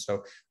collaboration.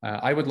 So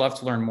I would love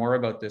to learn more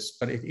about this,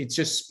 but it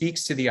just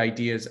speaks to the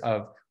ideas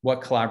of what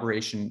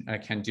collaboration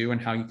can do and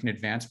how you can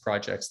advance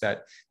projects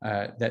that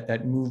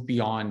move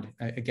beyond,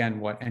 again,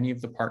 what any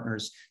of the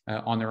partners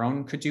on their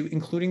own could do,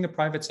 including the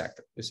private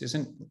sector. This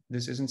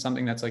isn't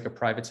something that's like a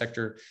private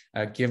sector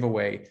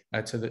giveaway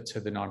to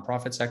the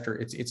nonprofit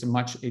sector.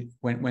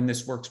 When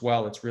this works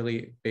well, it's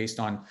really based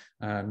on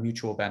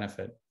mutual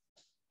benefit.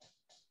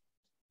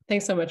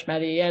 Thanks so much,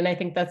 Matti. And I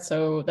think that's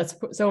so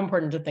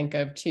important to think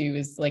of too,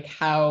 is like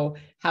how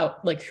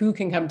like who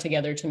can come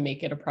together to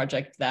make it a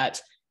project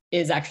that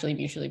is actually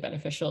mutually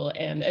beneficial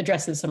and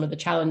addresses some of the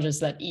challenges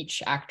that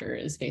each actor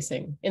is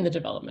facing in the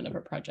development of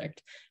a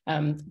project.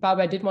 Bob,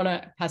 I did want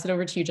to pass it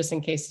over to you just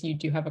in case you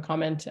do have a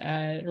comment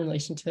in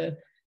relation to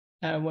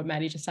what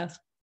Matti just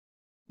asked.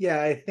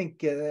 Yeah, I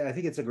think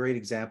it's a great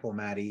example,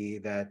 Matti,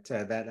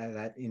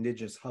 that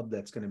Indigenous hub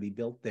that's going to be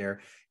built there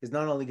is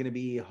not only going to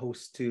be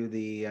host to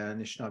the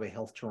Anishinaabe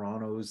Health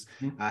Toronto's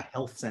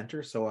health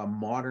center, so a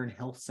modern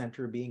health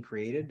center being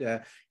created.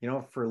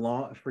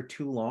 For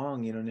too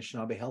long,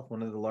 Anishinaabe Health,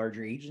 one of the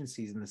larger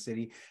agencies in the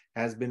city,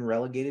 has been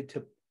relegated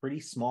to pretty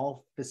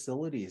small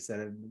facilities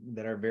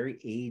that are very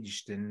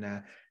aged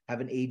and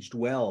haven't aged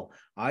well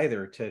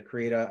either, to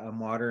create a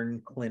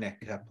modern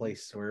clinic, a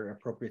place where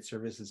appropriate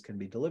services can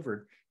be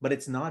delivered. But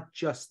it's not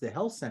just the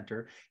health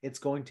center, it's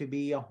going to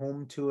be a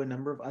home to a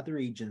number of other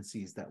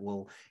agencies that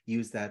will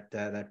use that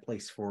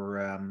place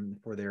for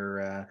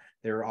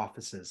their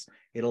offices.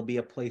 It'll be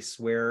a place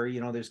where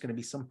there's going to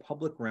be some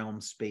public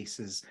realm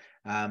spaces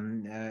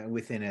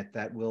within it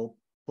that will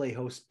play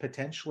host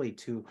potentially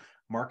to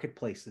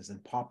marketplaces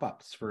and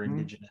pop-ups for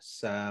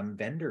Indigenous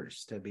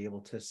vendors to be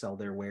able to sell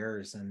their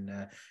wares and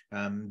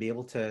be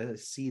able to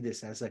see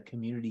this as a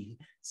community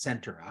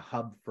center, a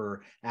hub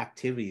for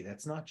activity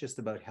that's not just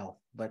about health.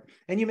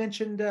 And you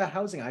mentioned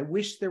housing. I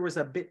wish there was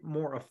a bit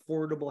more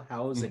affordable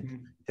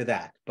housing to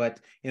that, but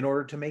in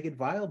order to make it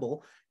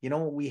viable,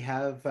 we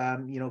have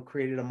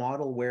created a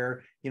model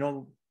where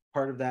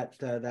part of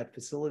that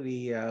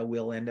facility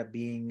will end up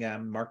being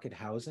market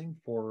housing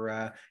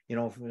for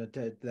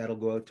that'll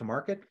go out to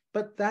market,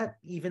 but that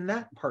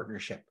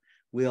partnership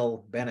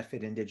will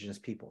benefit Indigenous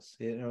peoples.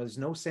 There's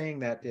no saying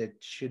that it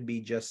should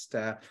be just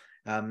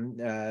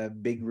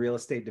big real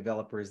estate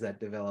developers that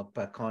develop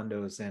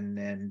condos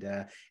and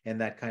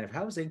that kind of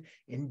housing.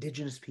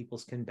 Indigenous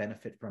peoples can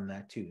benefit from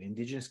that too.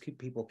 Indigenous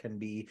people can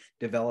be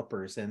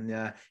developers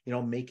and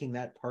making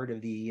that part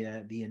of the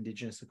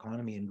Indigenous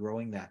economy and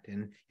growing that.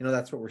 And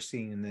that's what we're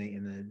seeing in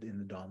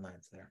the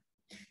Dawnlands there.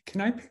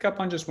 Can I pick up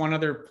on just one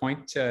other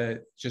point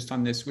just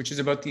on this, which is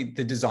about the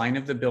design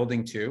of the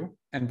building too?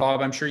 And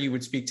Bob, I'm sure you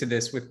would speak to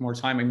this with more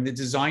time. I mean, the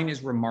design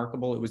is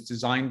remarkable. It was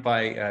designed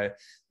by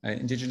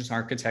Indigenous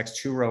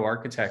architects, 2-row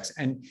architects.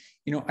 And,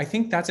 I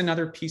think that's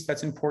another piece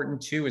that's important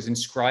too, is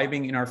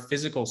inscribing in our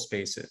physical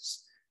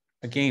spaces,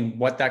 again,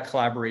 what that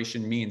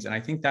collaboration means. And I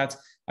think I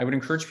would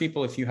encourage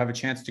people, if you have a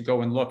chance, to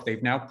go and look.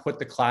 They've now put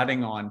the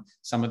cladding on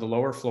some of the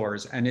lower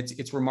floors, and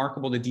it's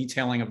remarkable, the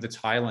detailing of the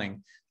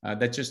tiling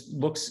that just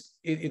looks,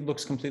 it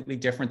looks completely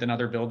different than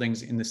other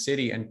buildings in the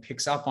city, and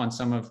picks up on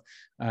some of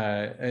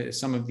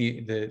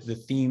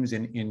the themes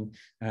in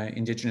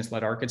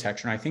Indigenous-led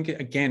architecture. And I think,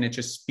 again, it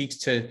just speaks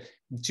to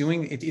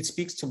it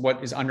speaks to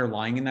what is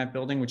underlying in that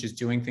building, which is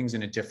doing things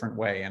in a different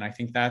way. And I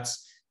think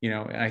that's,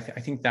 I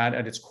think that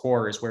at its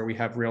core is where we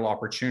have real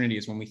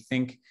opportunities when we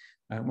think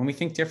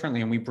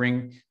differently, and we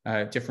bring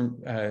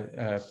different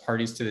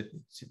parties to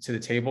the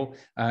table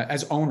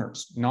as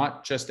owners,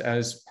 not just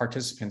as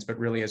participants, but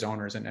really as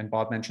owners. And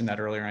Bob mentioned that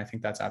earlier, and I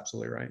think that's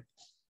absolutely right.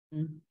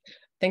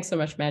 Thanks so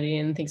much, Matti,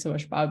 and thanks so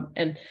much, Bob.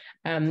 And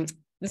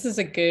this is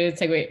a good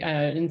segue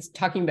in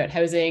talking about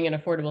housing and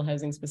affordable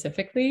housing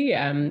specifically.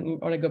 I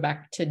want to go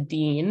back to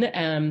Dean.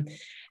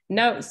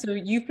 Now, so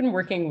you've been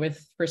working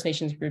with First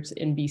Nations groups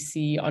in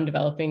BC on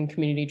developing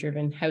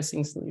community-driven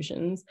housing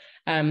solutions.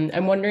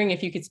 I'm wondering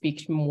if you could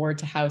speak more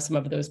to how some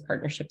of those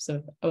partnerships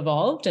have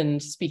evolved and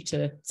speak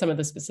to some of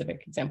the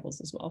specific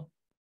examples as well.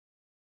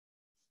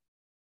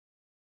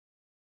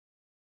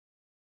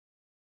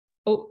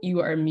 Oh, you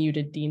are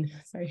muted, Dean.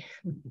 Sorry.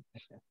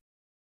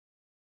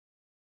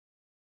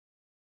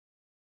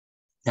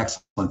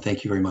 Excellent.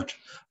 Thank you very much.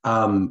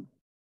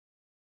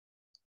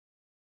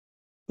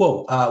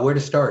 Where to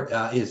start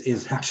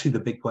is actually the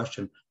big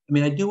question. I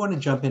mean, I do want to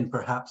jump in,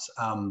 perhaps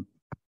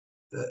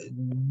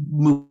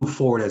move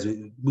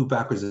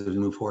backwards as we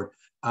move forward.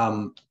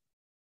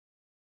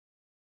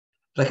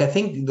 Like, I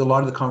think a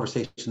lot of the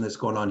conversation that's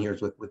going on here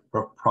is with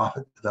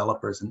profit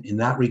developers, and in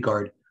that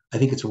regard, I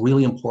think it's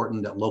really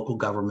important that local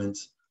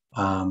governments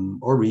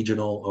or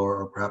regional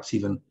or perhaps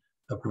even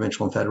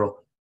provincial and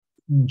federal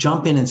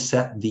jump in and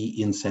set the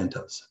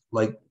incentives.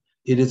 Like,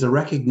 it is a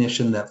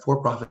recognition that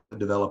for-profit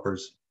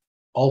developers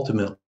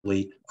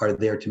ultimately are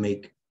there to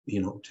make,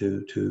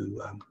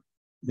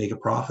 make a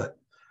profit.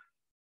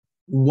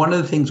 One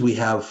of the things we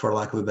have, for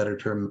lack of a better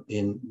term,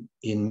 in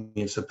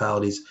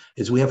municipalities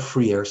is we have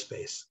free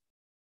airspace.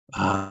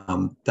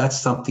 That's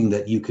something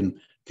that you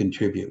can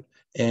contribute,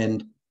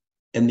 and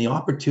the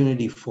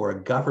opportunity for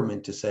a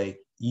government to say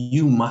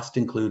you must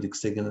include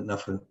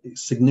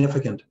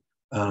significant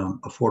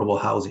affordable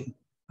housing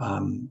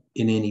in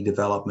any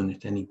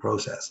development, in any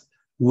process,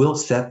 will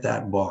set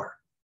that bar.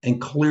 And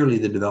clearly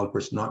the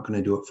developer's not going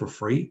to do it for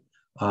free.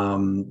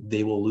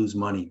 They will lose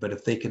money. But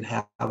if they can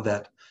have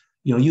that,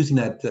 using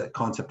that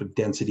concept of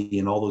density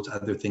and all those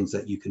other things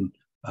that you can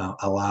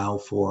allow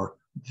for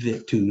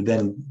to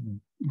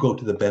then go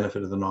to the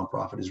benefit of the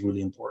nonprofit is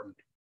really important.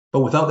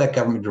 But without that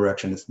government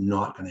direction, it's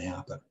not going to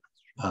happen.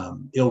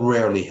 It'll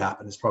rarely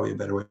happen. It's probably a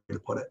better way to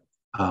put it,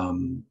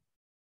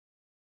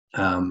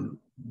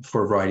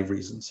 for a variety of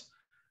reasons.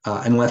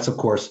 Unless, of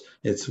course,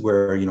 it's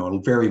where, you know,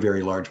 a very,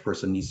 very large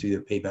person needs to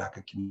either pay back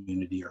a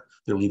community or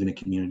they're leaving a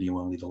community and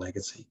want to leave a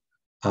legacy.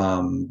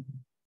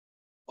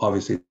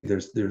 Obviously,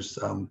 there's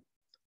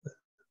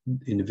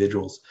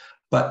individuals.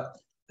 But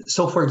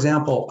so, for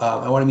example,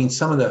 what I mean,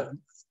 some of the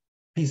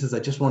pieces I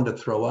just wanted to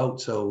throw out,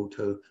 so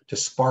to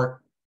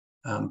spark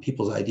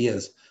people's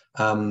ideas,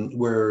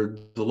 where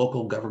the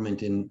local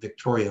government in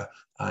Victoria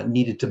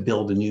needed to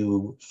build a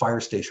new fire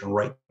station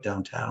right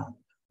downtown.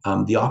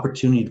 The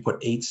opportunity to put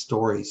 8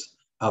 stories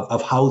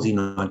of housing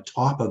on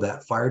top of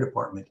that fire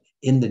department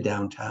in the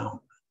downtown,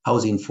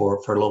 housing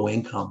for low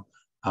income,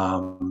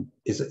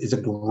 is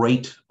a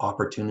great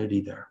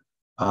opportunity there.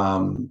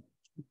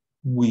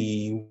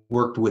 We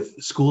worked with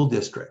school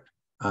district,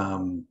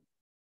 an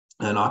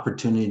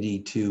opportunity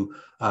to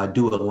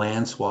do a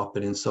land swap,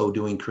 and in so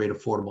doing create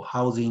affordable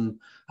housing.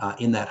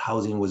 In that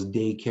housing was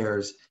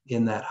daycares,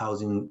 in that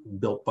housing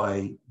built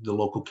by the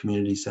local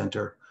community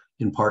center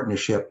in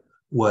partnership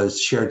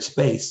was shared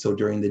space. So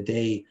during the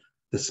day,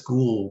 the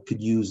school could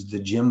use the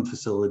gym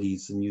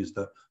facilities and use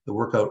the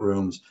workout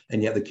rooms,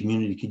 and yet the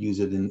community could use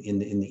it in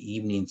the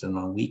evenings and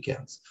on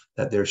weekends,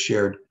 that they're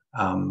shared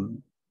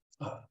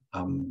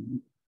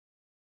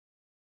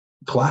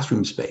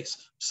classroom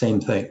space.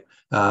 Same thing.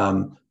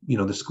 You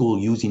know, the school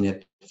using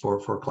it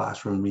for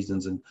classroom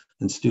reasons and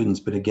students,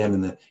 but again,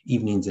 in the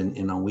evenings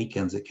and on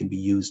weekends, it can be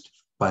used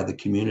by the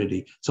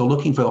community. So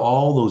looking for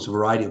all those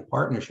variety of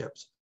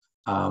partnerships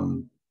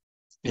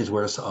is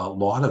where a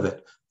lot of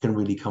it can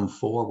really come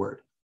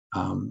forward.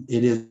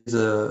 It is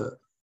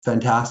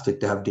fantastic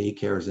to have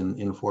daycares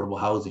in affordable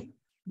housing.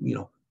 You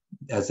know,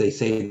 as they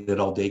say that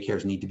all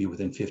daycares need to be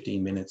within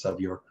 15 minutes of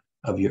your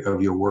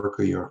work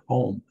or your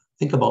home.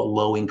 Think about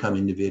low-income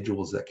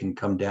individuals that can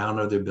come down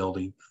to their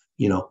building,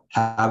 you know,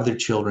 have their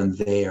children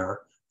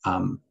there.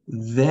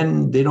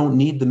 Then they don't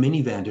need the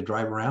minivan to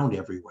drive around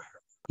everywhere.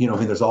 You know, I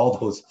mean, there's all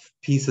those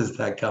pieces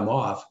that come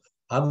off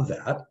of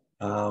that.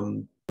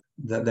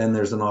 Then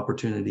there's an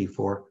opportunity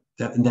for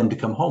them to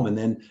come home. And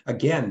then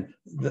again,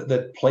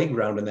 the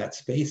playground in that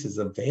space is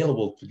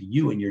available to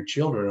you and your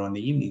children on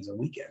the evenings and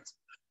weekends.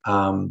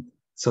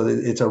 So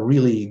it's a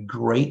really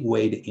great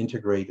way to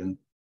integrate and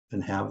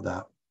have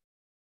that.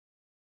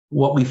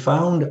 What we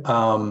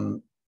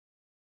found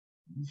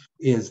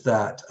is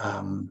that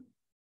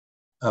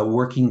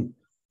working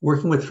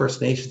with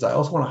First Nations, I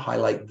also want to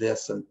highlight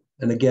this,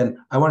 and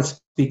again, I want to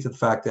speak to the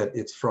fact that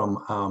it's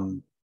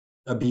from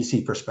a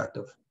BC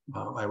perspective.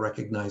 I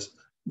recognize,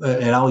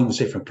 and I'll even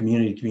say from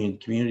community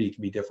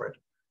can be different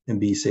in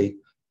BC.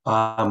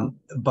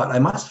 But I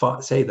must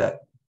say that,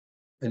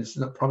 and it's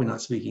probably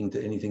not speaking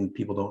to anything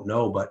people don't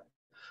know, but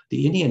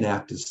the Indian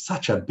Act is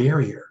such a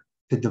barrier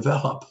to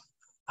develop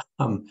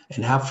and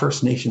have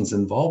First Nations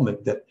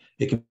involvement that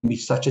it can be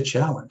such a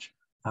challenge.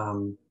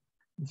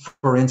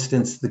 For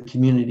instance, the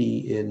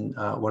community in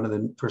one of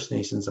the First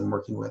Nations I'm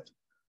working with,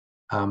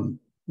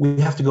 we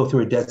have to go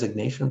through a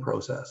designation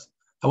process.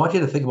 I want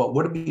you to think about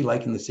what it'd be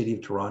like in the city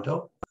of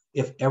Toronto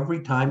if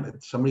every time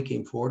somebody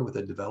came forward with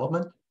a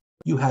development,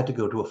 you had to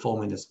go to a full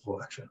municipal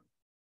election.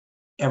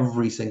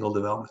 Every single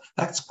development.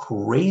 That's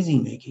crazy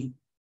making.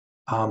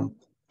 And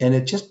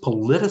it just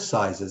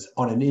politicizes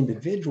on an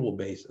individual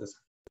basis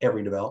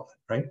every development,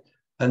 right?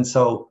 And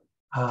so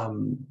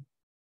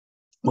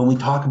when we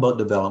talk about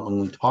development,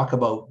 when we talk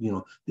about, you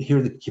know,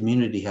 here the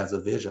community has a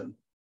vision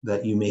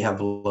that you may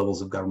have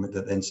levels of government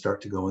that then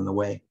start to go in the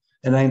way.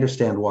 And I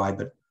understand why,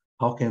 but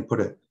how can I put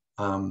it?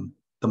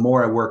 The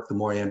more I work, the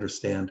more I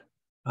understand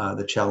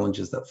the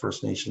challenges that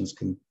First Nations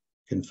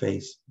can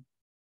face.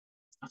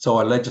 So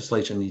our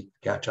legislation needs to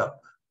catch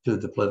up to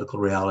the political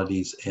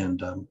realities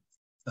and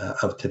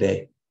of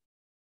today,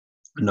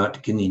 not to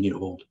continue to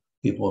hold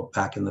people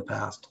back in the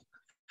past.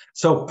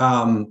 So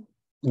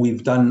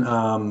we've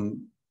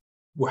done.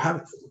 We're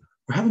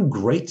having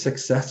great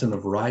success in a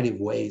variety of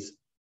ways.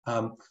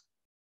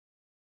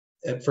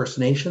 At First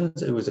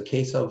Nations, it was a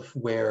case of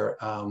where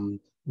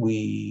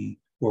we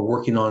were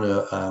working on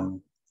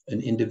an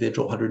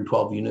individual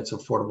 112 units of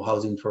affordable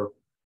housing for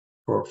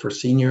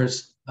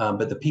seniors.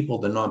 But the people,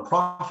 the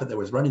nonprofit that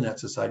was running that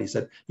society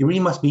said, you really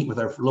must meet with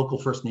our local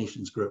First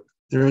Nations group.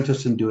 They're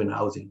interested in doing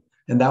housing.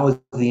 And that was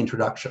the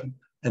introduction.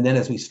 And then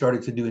as we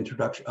started to do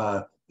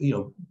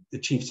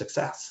achieve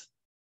success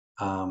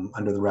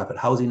under the Rapid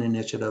Housing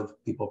Initiative,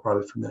 people are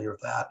probably familiar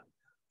with that.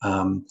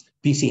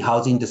 BC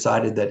Housing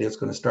decided that it's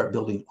going to start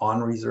building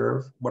on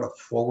reserve. What a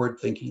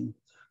forward-thinking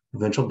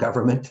provincial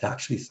government to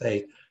actually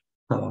say,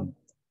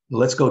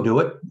 let's go do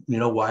it. You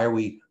know, why are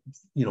we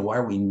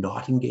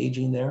not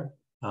engaging there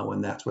when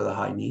that's where the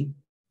high need?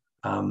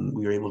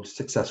 We were able to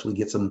successfully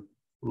get some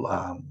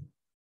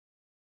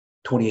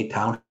 28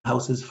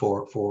 townhouses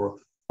for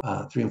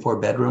 3 and 4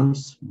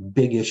 bedrooms.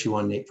 Big issue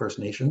on First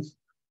Nations.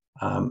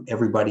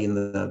 Everybody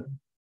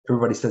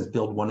says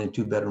build 1 and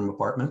 2 bedroom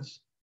apartments.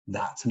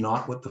 That's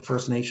not what the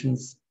First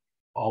Nations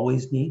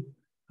always need.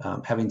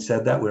 Having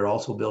said that, we're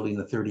also building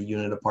a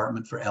 30-unit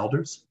apartment for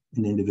elders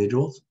and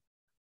individuals,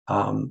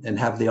 and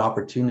have the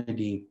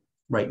opportunity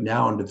right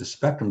now under the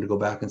spectrum to go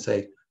back and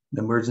say an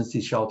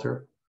emergency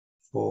shelter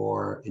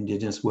for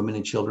Indigenous women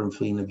and children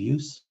fleeing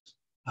abuse,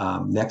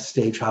 next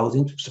stage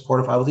housing,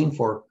 supportive housing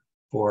for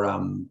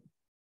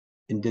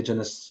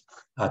Indigenous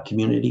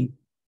community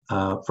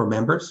for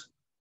members.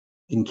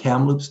 In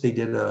Kamloops, they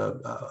did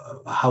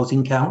a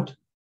housing count,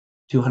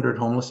 200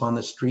 homeless on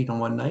the street on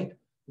one night.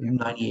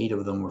 98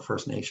 of them were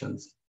First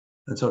Nations.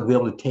 And so to be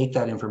able to take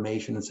that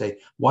information and say,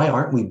 why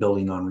aren't we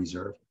building on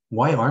reserve?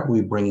 Why aren't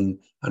we bringing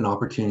an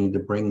opportunity to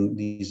bring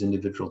these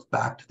individuals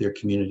back to their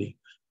community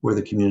where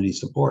the community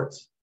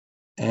supports?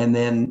 And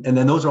then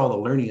those are all the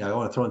learning. I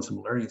want to throw in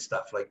some learning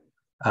stuff. Like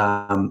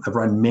I've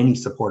run many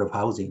supportive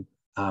housing.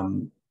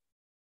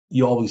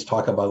 You always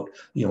talk about,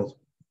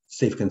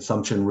 safe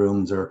consumption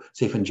rooms or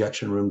safe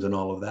injection rooms and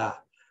all of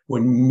that.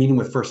 When meeting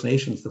with First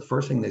Nations, the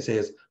first thing they say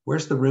is,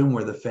 where's the room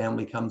where the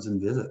family comes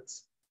and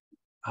visits?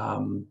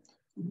 In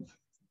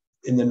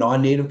the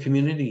non-Native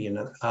community,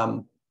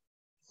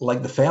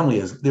 like the family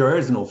there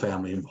is no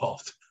family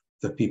involved.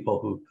 The people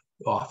who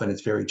often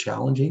it's very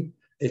challenging.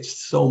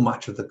 It's so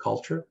much of the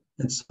culture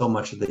and so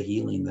much of the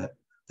healing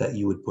that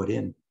you would put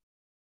in.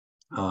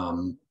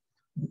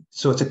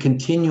 So it's a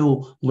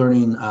continual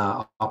learning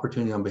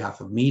opportunity on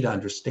behalf of me to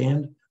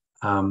understand,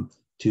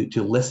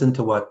 to listen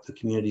to what the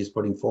community is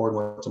putting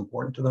forward, what's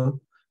important to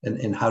them,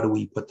 and how do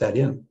we put that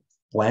in.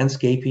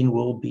 Landscaping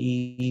will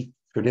be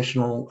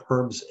traditional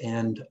herbs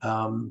and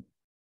that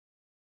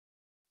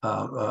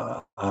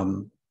are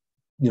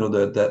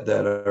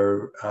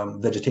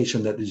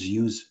vegetation that is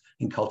used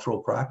in cultural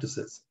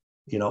practices.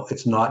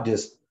 It's not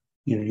just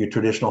your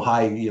traditional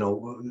high.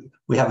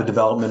 We have a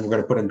development. We're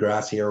going to put in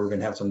grass here. We're going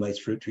to have some nice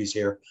fruit trees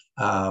here,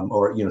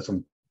 or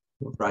some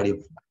variety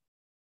of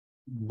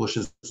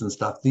bushes and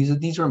stuff.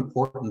 These are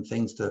important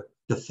things to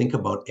think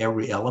about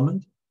every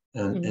element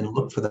and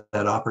look for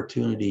that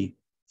opportunity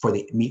for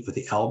the meet with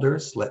the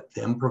elders. Let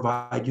them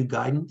provide you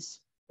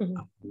guidance.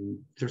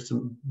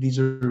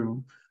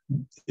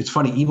 It's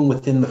funny, even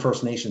within the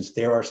First Nations,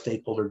 there are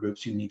stakeholder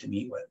groups you need to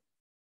meet with.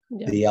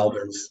 The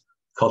elders,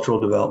 cultural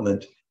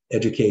development,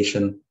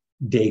 education,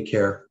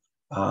 daycare,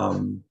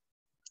 and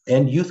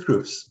youth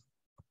groups.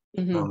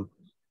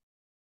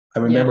 I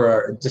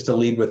remember, just to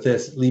lead with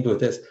this,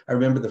 I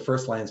remember the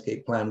first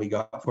landscape plan we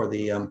got for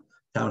the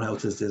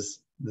townhouses is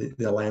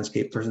the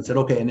landscape person said,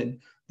 okay, and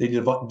they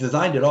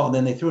designed it all, and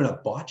then they threw in a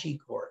bocce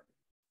court,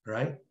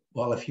 right?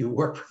 Well, if you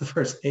work for the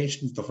First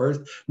Nations,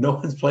 no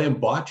one's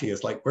playing bocce.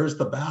 It's like, where's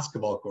the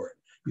basketball court?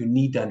 You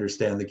need to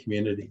understand the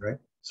community, right?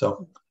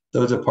 So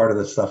those are part of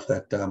the stuff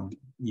that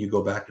you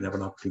go back and have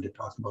an opportunity to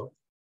talk about.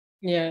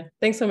 Yeah,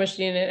 thanks so much,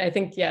 Dean. I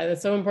think,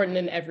 that's so important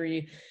in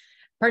every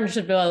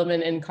partnership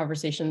development and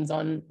conversations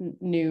on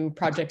new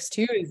projects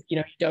too, is,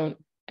 you don't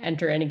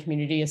enter any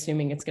community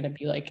assuming it's going to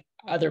be like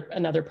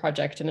another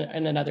project in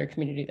another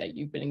community that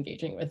you've been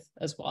engaging with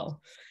as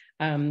well.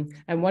 I'm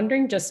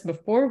wondering, just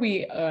before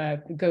we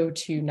go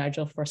to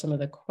Nigel for some of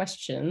the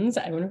questions,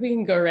 I wonder if we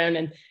can go around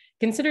and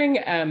considering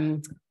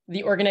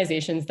the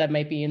organizations that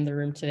might be in the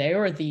room today,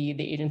 or the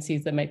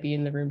agencies that might be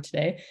in the room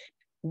today,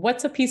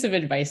 what's a piece of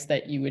advice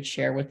that you would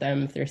share with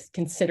them if they're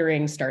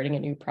considering starting a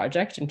new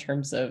project in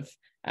terms of,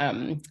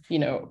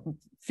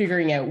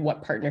 figuring out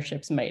what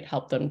partnerships might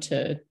help them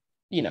to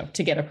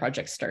get a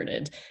project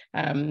started?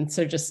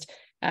 So just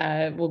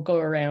we'll go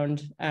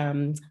around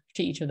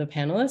to each of the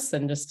panelists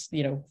and just,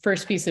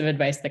 first piece of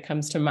advice that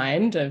comes to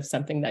mind of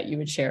something that you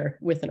would share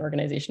with an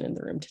organization in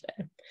the room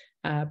today.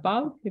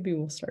 Bob, maybe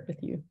we'll start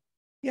with you.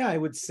 Yeah, I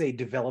would say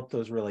develop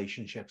those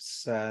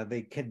relationships.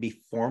 They can be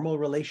formal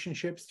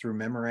relationships through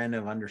memoranda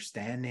of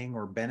understanding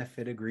or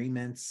benefit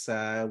agreements,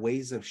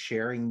 ways of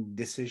sharing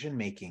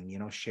decision-making,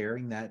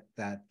 sharing that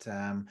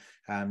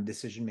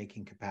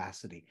decision-making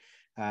capacity.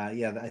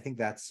 I think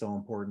that's so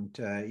important,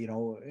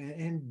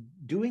 and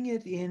doing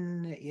it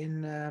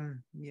in a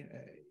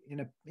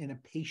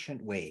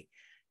patient way.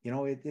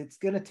 It's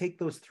going to take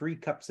those 3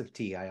 cups of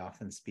tea I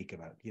often speak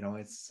about.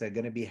 It's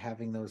going to be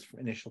having those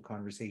initial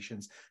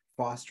conversations,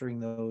 fostering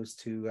those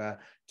to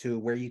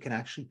where you can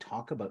actually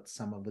talk about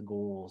some of the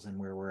goals and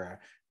where we're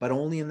at. But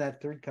only in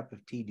that 3rd cup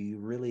of tea do you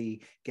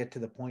really get to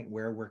the point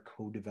where we're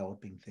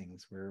co-developing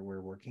things, where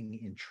we're working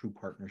in true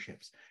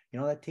partnerships.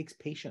 That takes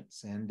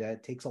patience, and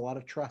it takes a lot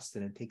of trust,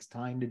 and it takes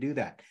time to do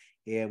that.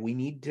 We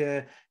need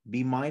to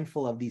be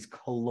mindful of these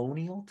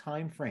colonial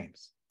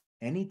timeframes.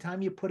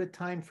 Anytime you put a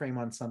time frame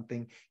on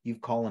something,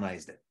 you've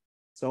colonized it.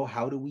 So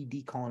how do we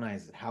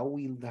decolonize it? How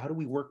do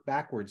we work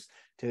backwards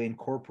to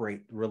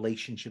incorporate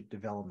relationship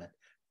development,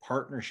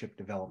 partnership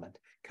development,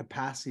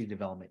 capacity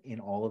development in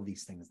all of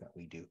these things that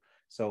we do?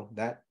 So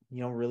that,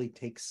 really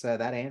takes,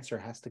 that answer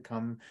has to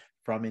come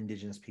from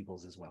Indigenous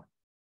peoples as well.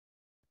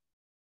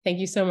 Thank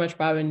you so much,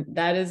 Bob. And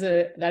that is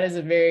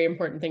a very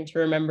important thing to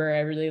remember. I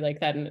really like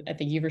that. And I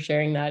thank you for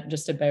sharing that,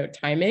 just about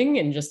timing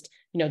and just,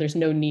 there's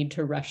no need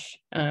to rush.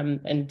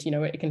 And,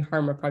 it can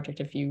harm a project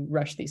if you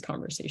rush these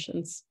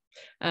conversations.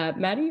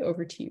 Matti,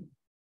 over to you.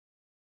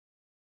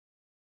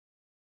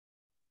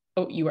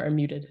 Oh, you are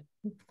muted.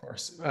 Of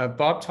course.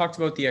 Bob talked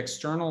about the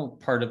external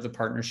part of the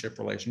partnership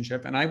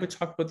relationship, and I would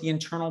talk about the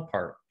internal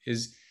part,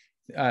 is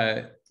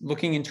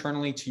looking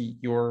internally to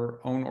your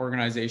own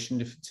organization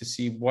to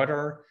see what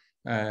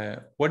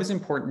is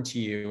important to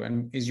you,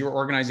 and is your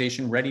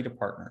organization ready to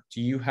partner?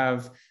 Do you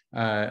have,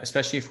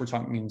 especially if we're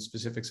talking in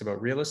specifics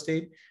about real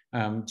estate,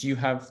 do you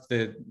have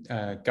the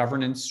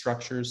governance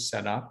structures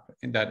set up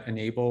that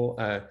enable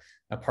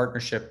a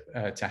partnership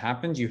to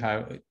happen? Do you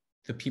have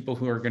the people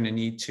who are going to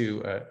need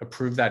to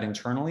approve that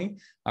internally?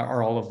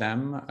 Are all of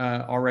them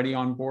already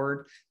on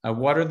board?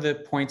 What are the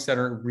points that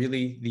are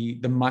really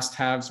the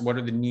must-haves? What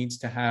are the needs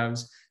to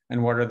haves?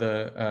 And what are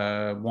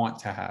the want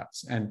to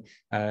haves? And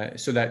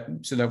so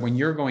that when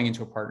you're going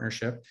into a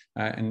partnership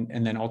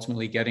and then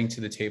ultimately getting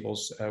to the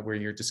tables where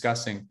you're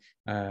discussing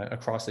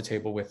across the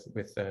table with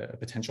a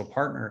potential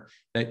partner,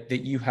 that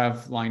you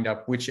have lined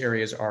up which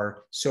areas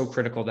are so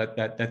critical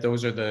that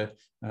those are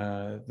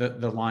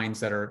the lines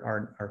that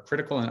are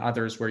critical, and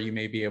others where you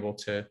may be able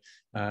to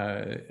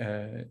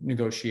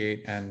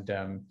negotiate and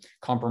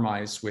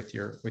compromise with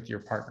your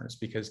partners,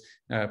 because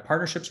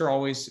partnerships are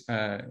always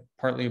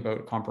partly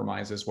about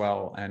compromise as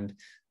well, and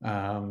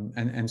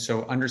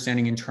so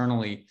understanding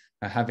internally,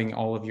 having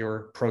all of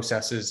your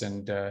processes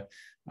and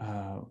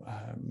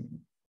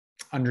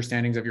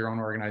understandings of your own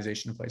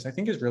organization in place, I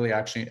think is really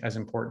actually as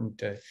important,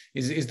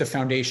 is the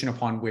foundation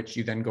upon which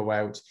you then go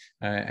out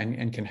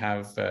and can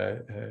have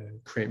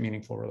create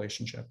meaningful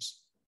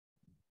relationships.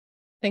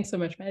 Thanks so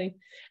much, Matti.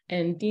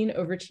 And Dean,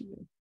 over to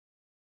you.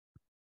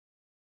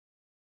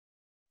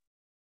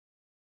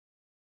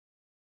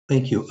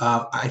 Thank you.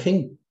 I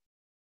think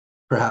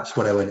perhaps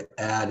what I would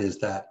add is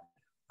that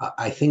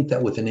I think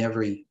that within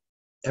every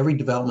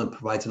development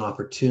provides an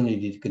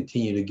opportunity to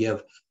continue to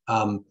give.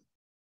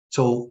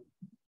 So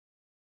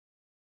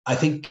I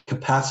think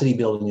capacity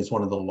building is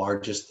one of the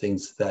largest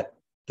things that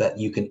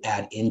you can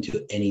add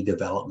into any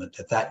development,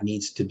 that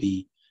needs to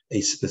be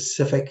a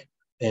specific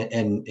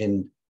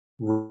and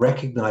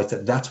recognize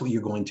that that's what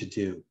you're going to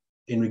do.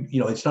 And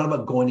it's not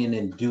about going in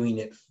and doing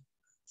it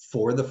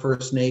for the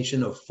First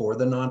Nation or for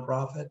the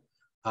nonprofit,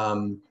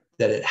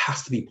 that it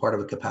has to be part of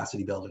a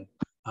capacity building.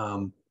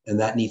 And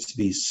that needs to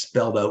be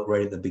spelled out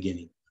right at the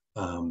beginning,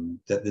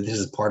 that this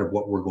is part of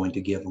what we're going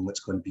to give and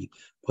what's going to be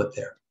put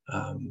there.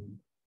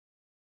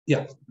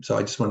 Yeah, so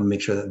I just want to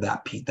make sure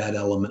that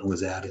element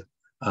was added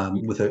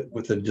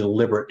with a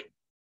deliberate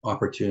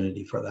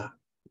opportunity for that.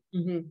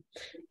 Mm-hmm.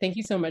 Thank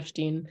you so much,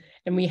 Dean.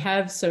 And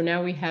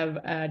now we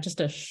have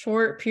just a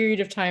short period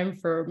of time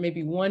for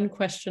maybe one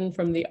question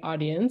from the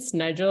audience.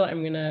 Nigel,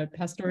 I'm going to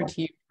pass it over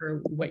to you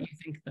for what you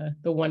think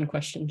the one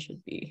question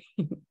should be.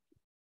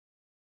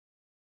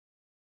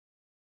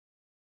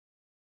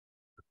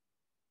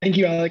 Thank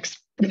you, Alix.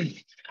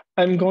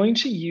 I'm going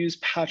to use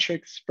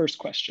Patrick's first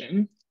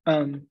question.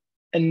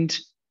 And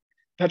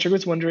Patrick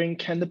was wondering,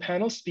 can the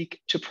panel speak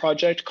to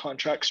project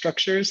contract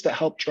structures that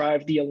help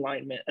drive the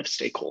alignment of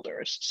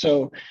stakeholders?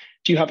 So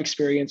do you have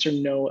experience or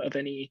know of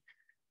any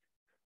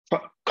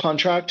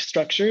contract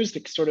structures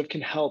that sort of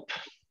can help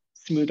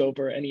smooth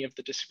over any of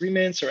the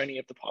disagreements or any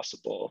of the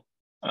possible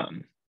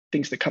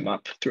things that come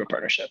up through a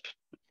partnership?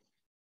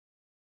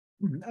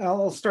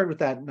 I'll start with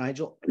that,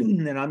 Nigel,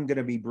 and I'm going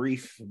to be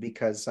brief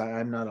because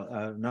I'm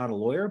not a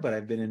lawyer, but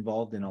I've been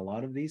involved in a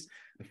lot of these.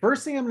 The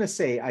first thing I'm going to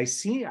say,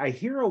 I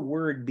hear a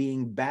word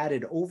being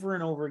batted over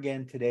and over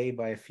again today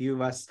by a few of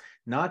us,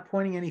 not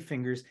pointing any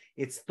fingers.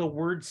 It's the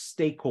word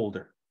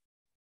stakeholder.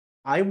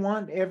 I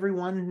want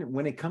everyone,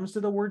 when it comes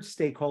to the word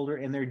stakeholder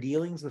and their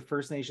dealings with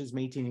First Nations,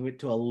 Métis, Inuit,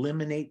 to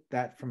eliminate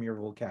that from your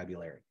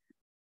vocabulary.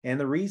 And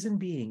the reason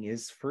being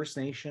is First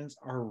Nations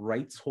are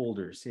rights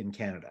holders in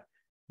Canada,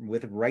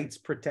 with rights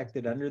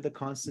protected under the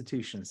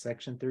Constitution,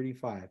 Section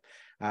 35.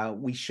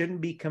 We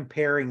shouldn't be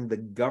comparing the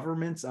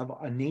governments of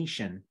a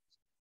nation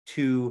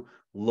to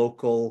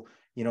local,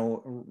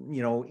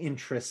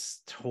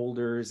 interest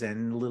holders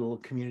and little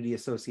community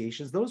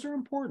associations. Those are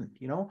important,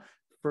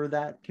 for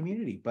that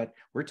community. But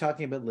we're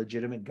talking about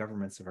legitimate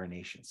governments of our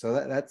nation. So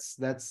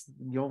that's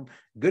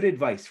good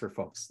advice for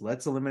folks.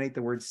 Let's eliminate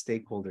the word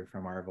stakeholder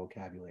from our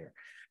vocabulary.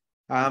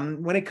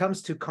 When it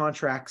comes to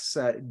contracts,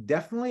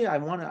 definitely I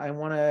want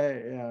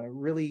to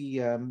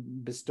really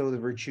bestow the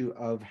virtue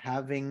of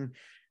having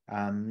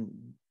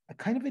a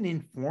kind of an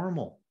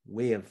informal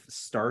way of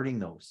starting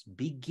those.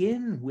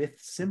 Begin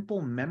with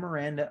simple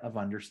memoranda of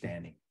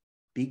understanding.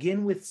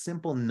 Begin with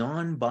simple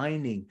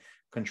non-binding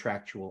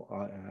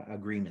contractual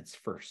agreements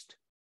first.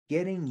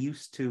 Getting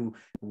used to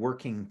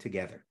working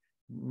together.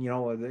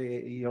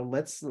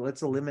 Let's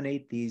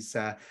eliminate these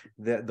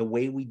the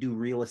way we do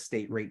real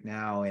estate right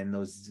now and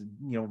those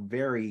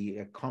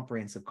very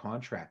comprehensive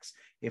contracts.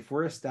 If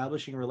we're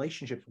establishing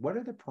relationships, what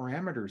are the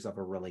parameters of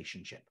a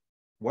relationship?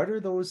 What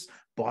are those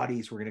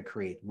bodies we're going to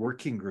create?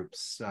 Working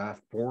groups,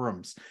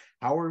 forums.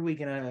 How are we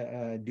going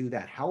to do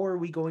that? How are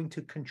we going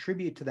to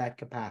contribute to that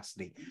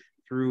capacity?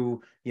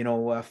 through,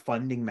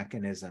 funding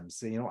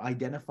mechanisms,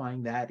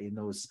 identifying that in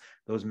those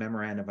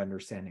memorandum of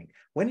understanding.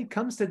 When it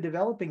comes to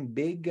developing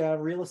big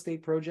real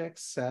estate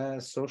projects,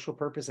 social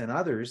purpose and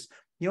others,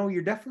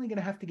 you're definitely going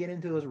to have to get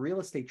into those real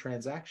estate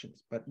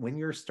transactions. But when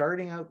you're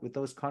starting out with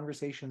those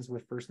conversations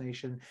with First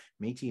Nation,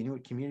 Métis,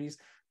 Inuit communities,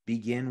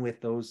 begin with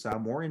those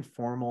more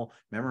informal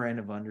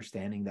memorandum of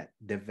understanding that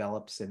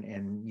develops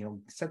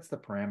and sets the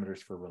parameters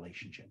for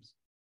relationships.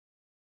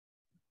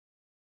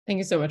 Thank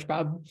you so much,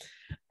 Bob.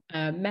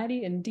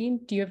 Matti and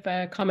Dean, do you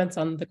have comments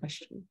on the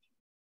question?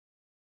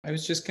 I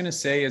was just going to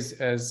say,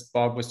 as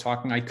Bob was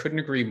talking, I couldn't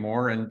agree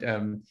more. And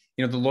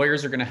the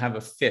lawyers are going to have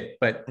a fit.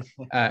 But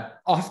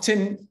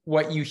often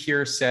what you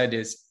hear said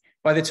is,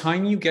 by the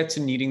time you get to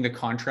needing the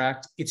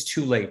contract, it's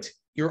too late.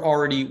 You're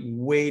already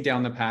way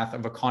down the path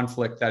of a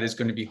conflict that is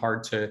going to be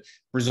hard to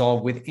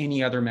resolve with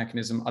any other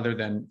mechanism other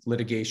than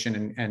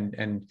litigation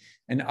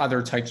and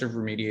other types of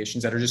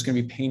remediations that are just going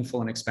to be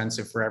painful and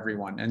expensive for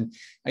everyone. And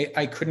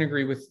I couldn't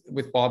agree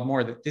with Bob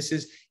more that this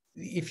is,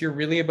 if you're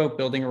really about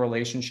building a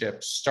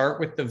relationship, start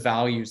with the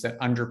values that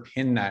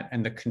underpin that,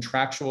 and the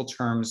contractual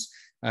terms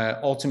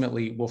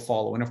ultimately will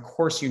follow. And of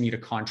course, you need a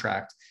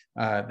contract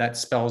that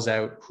spells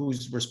out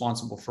who's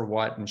responsible for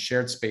what, and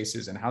shared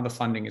spaces, and how the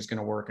funding is going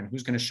to work, and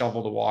who's going to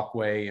shovel the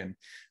walkway, and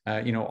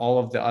all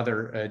of the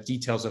other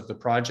details of the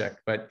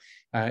project. But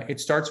it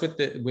starts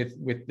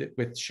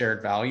with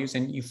shared values,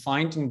 and you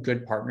find in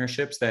good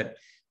partnerships that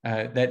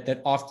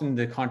often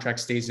the contract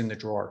stays in the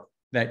drawer.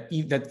 That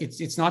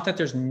it's not that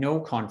there's no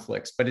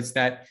conflicts, but it's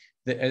that,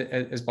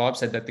 as Bob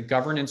said, that the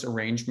governance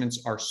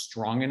arrangements are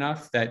strong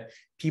enough that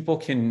people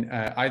can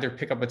either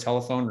pick up a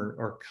telephone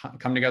or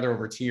come together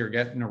over tea or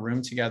get in a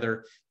room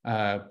together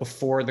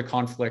before the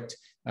conflict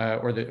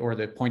or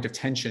the point of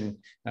tension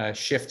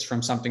shifts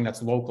from something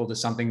that's local to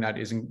something that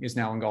is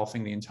now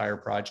engulfing the entire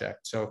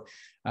project. So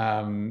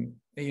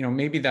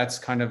maybe that's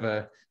kind of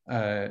a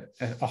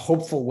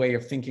hopeful way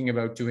of thinking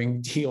about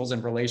doing deals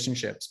and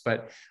relationships.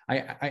 But I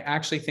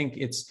actually think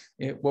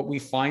what we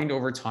find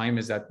over time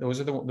is that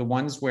those are the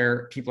ones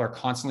where people are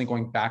constantly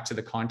going back to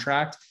the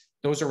contract.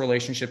 Those are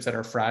relationships that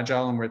are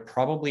fragile, and where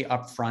probably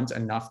upfront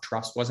enough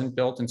trust wasn't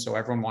built, and so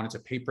everyone wanted to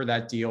paper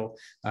that deal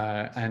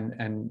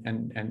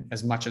and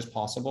as much as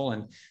possible.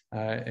 And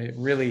it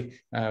really,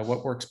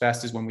 what works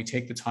best is when we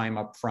take the time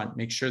up front,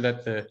 make sure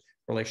that the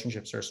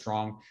relationships are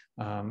strong.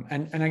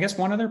 And I guess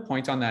one other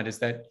point on that is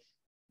that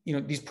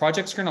these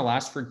projects are going to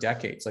last for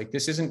decades. Like,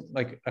 this isn't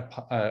like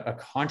a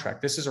contract.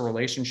 This is a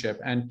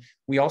relationship. And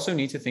we also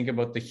need to think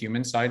about the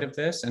human side of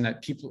this, and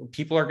that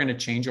people are going to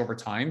change over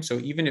time. So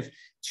even if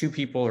two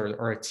people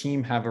or a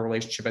team have a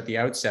relationship at the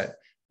outset,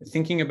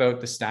 thinking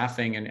about the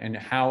staffing and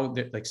how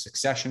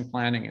succession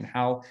planning and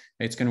how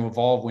it's going to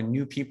evolve when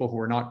new people who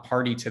are not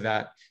party to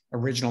that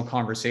original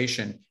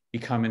conversation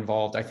become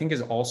involved, I think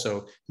is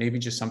also maybe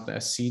just a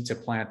seed to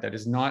plant that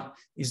is not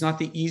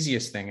the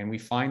easiest thing. And we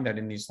find that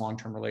in these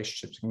long-term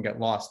relationships can get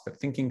lost, but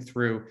thinking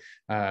through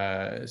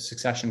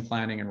succession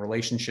planning and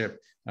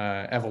relationship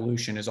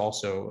evolution is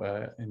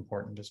also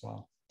important as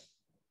well.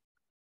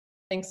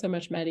 Thanks so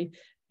much, Matti.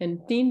 And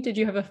Dean, did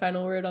you have a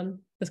final word on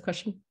this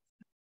question?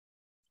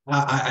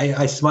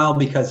 I smile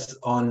because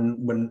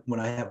when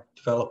I have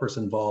developers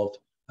involved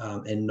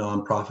in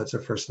nonprofits or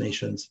First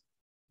Nations,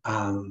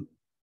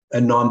 a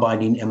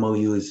non-binding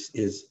MOU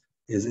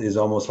is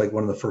almost like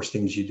one of the first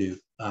things you do.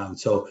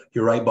 So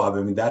you're right, Bob.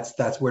 I mean,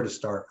 that's where to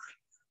start.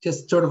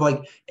 Just sort of like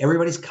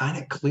everybody's kind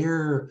of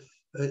clear,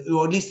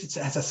 or at least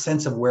it has a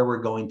sense of where we're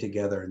going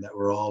together, and that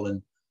we're all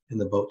in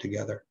the boat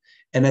together.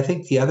 And I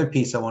think the other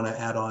piece I want to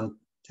add on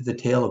to the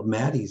tale of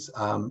Matti's,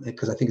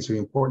 because I think it's really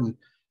important,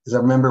 is I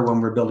remember when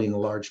we were building a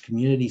large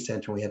community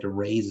center, we had to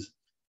raise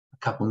a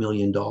couple $1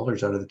 million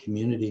out of the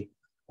community.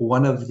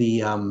 One of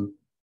the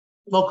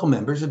local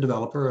members, a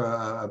developer,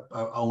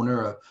 a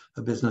owner,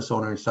 a business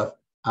owner and stuff,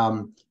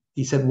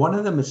 he said one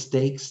of the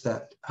mistakes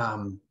that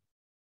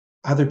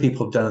other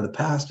people have done in the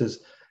past is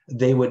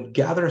they would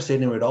gather us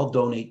in and would all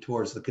donate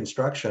towards the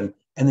construction.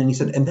 And then he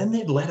said, and then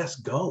they'd let us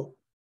go.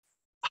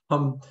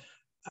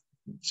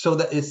 So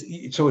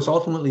it's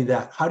ultimately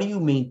that. How do you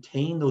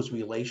maintain those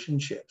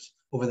relationships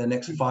over the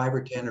next 5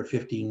 or 10 or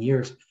 15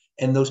 years?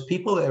 And those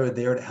people that are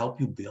there to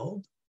help you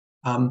build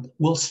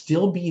will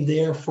still be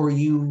there for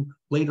you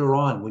later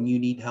on when you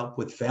need help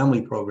with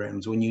family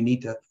programs, when you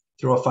need to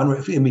throw a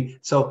fundraiser. I mean,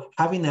 so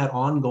having that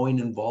ongoing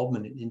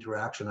involvement and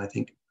interaction, I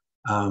think,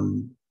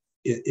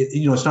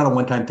 it's not a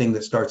one-time thing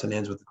that starts and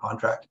ends with the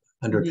contract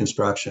under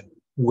construction.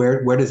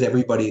 Where does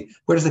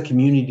the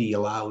community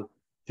allow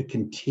to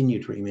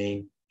continue to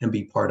remain and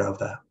be part of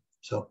that?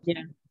 So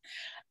yeah.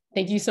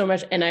 Thank you so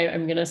much. And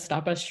I'm going to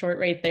stop us short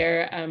right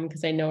there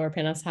because I know our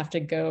panelists have to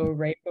go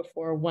right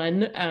before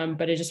 1.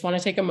 But I just want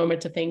to take a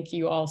moment to thank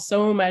you all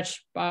so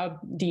much, Bob,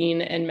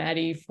 Dean, and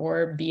Matti,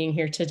 for being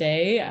here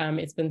today.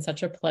 It's been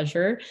such a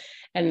pleasure.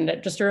 And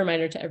just a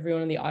reminder to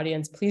everyone in the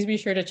audience, please be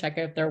sure to check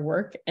out their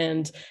work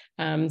and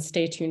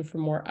stay tuned for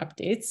more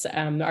updates.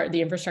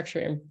 The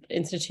Infrastructure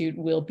Institute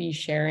will be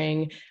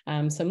sharing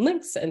some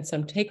links and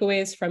some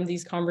takeaways from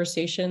these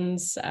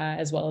conversations,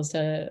 as well as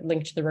a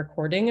link to the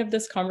recording of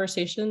this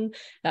conversation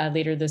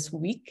later this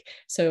week.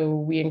 So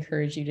we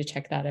encourage you to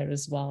check that out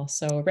as well.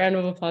 So a round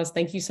of applause.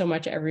 Thank you so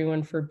much,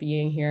 everyone, for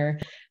being here.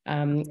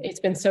 It's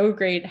been so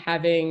great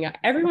having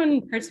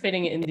everyone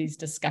participating in these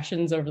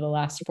discussions over the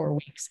last 4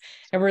 weeks.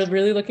 And we're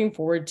really looking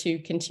forward to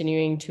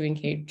continuing to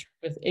engage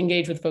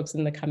with folks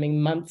in the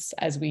coming months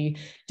as we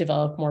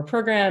develop more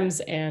programs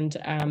and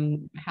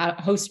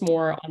host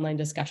more online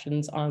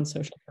discussions on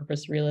social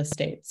purpose real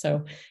estate.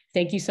 So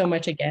thank you so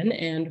much again,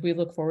 and we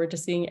look forward to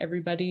seeing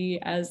everybody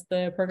as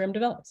the program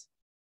develops.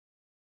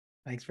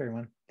 Thanks,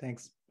 everyone.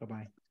 Thanks.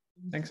 Bye-bye.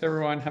 Thanks,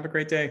 everyone. Have a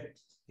great day.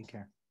 Take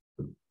care.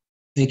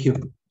 Thank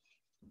you.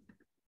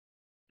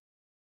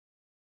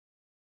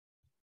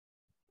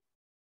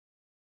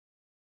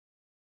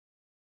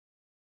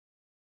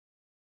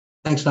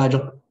 Thanks,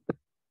 Nigel.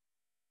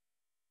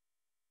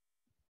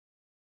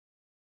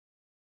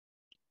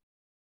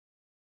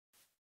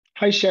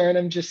 Hi, Sharon.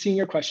 I'm just seeing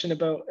your question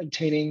about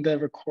obtaining the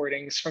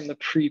recordings from the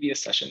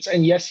previous sessions.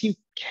 And yes, you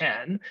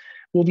can.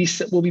 We'll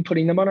be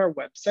putting them on our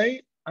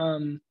website,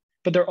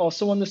 but they're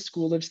also on the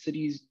School of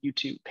Cities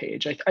YouTube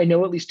page. I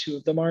know at least 2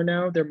 of them are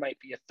now. There might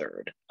be a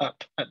 3rd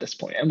up at this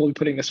point, and we'll be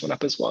putting this one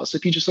up as well. So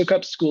if you just look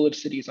up School of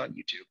Cities on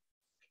YouTube.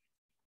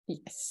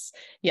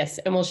 Yes,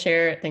 and we'll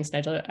share, thanks,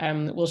 Nigel.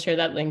 We'll share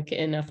that link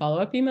in a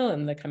follow-up email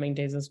in the coming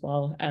days as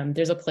well.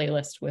 There's a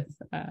playlist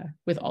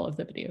with all of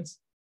the videos.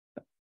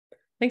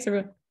 Thanks,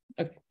 everyone.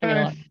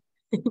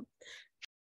 Okay,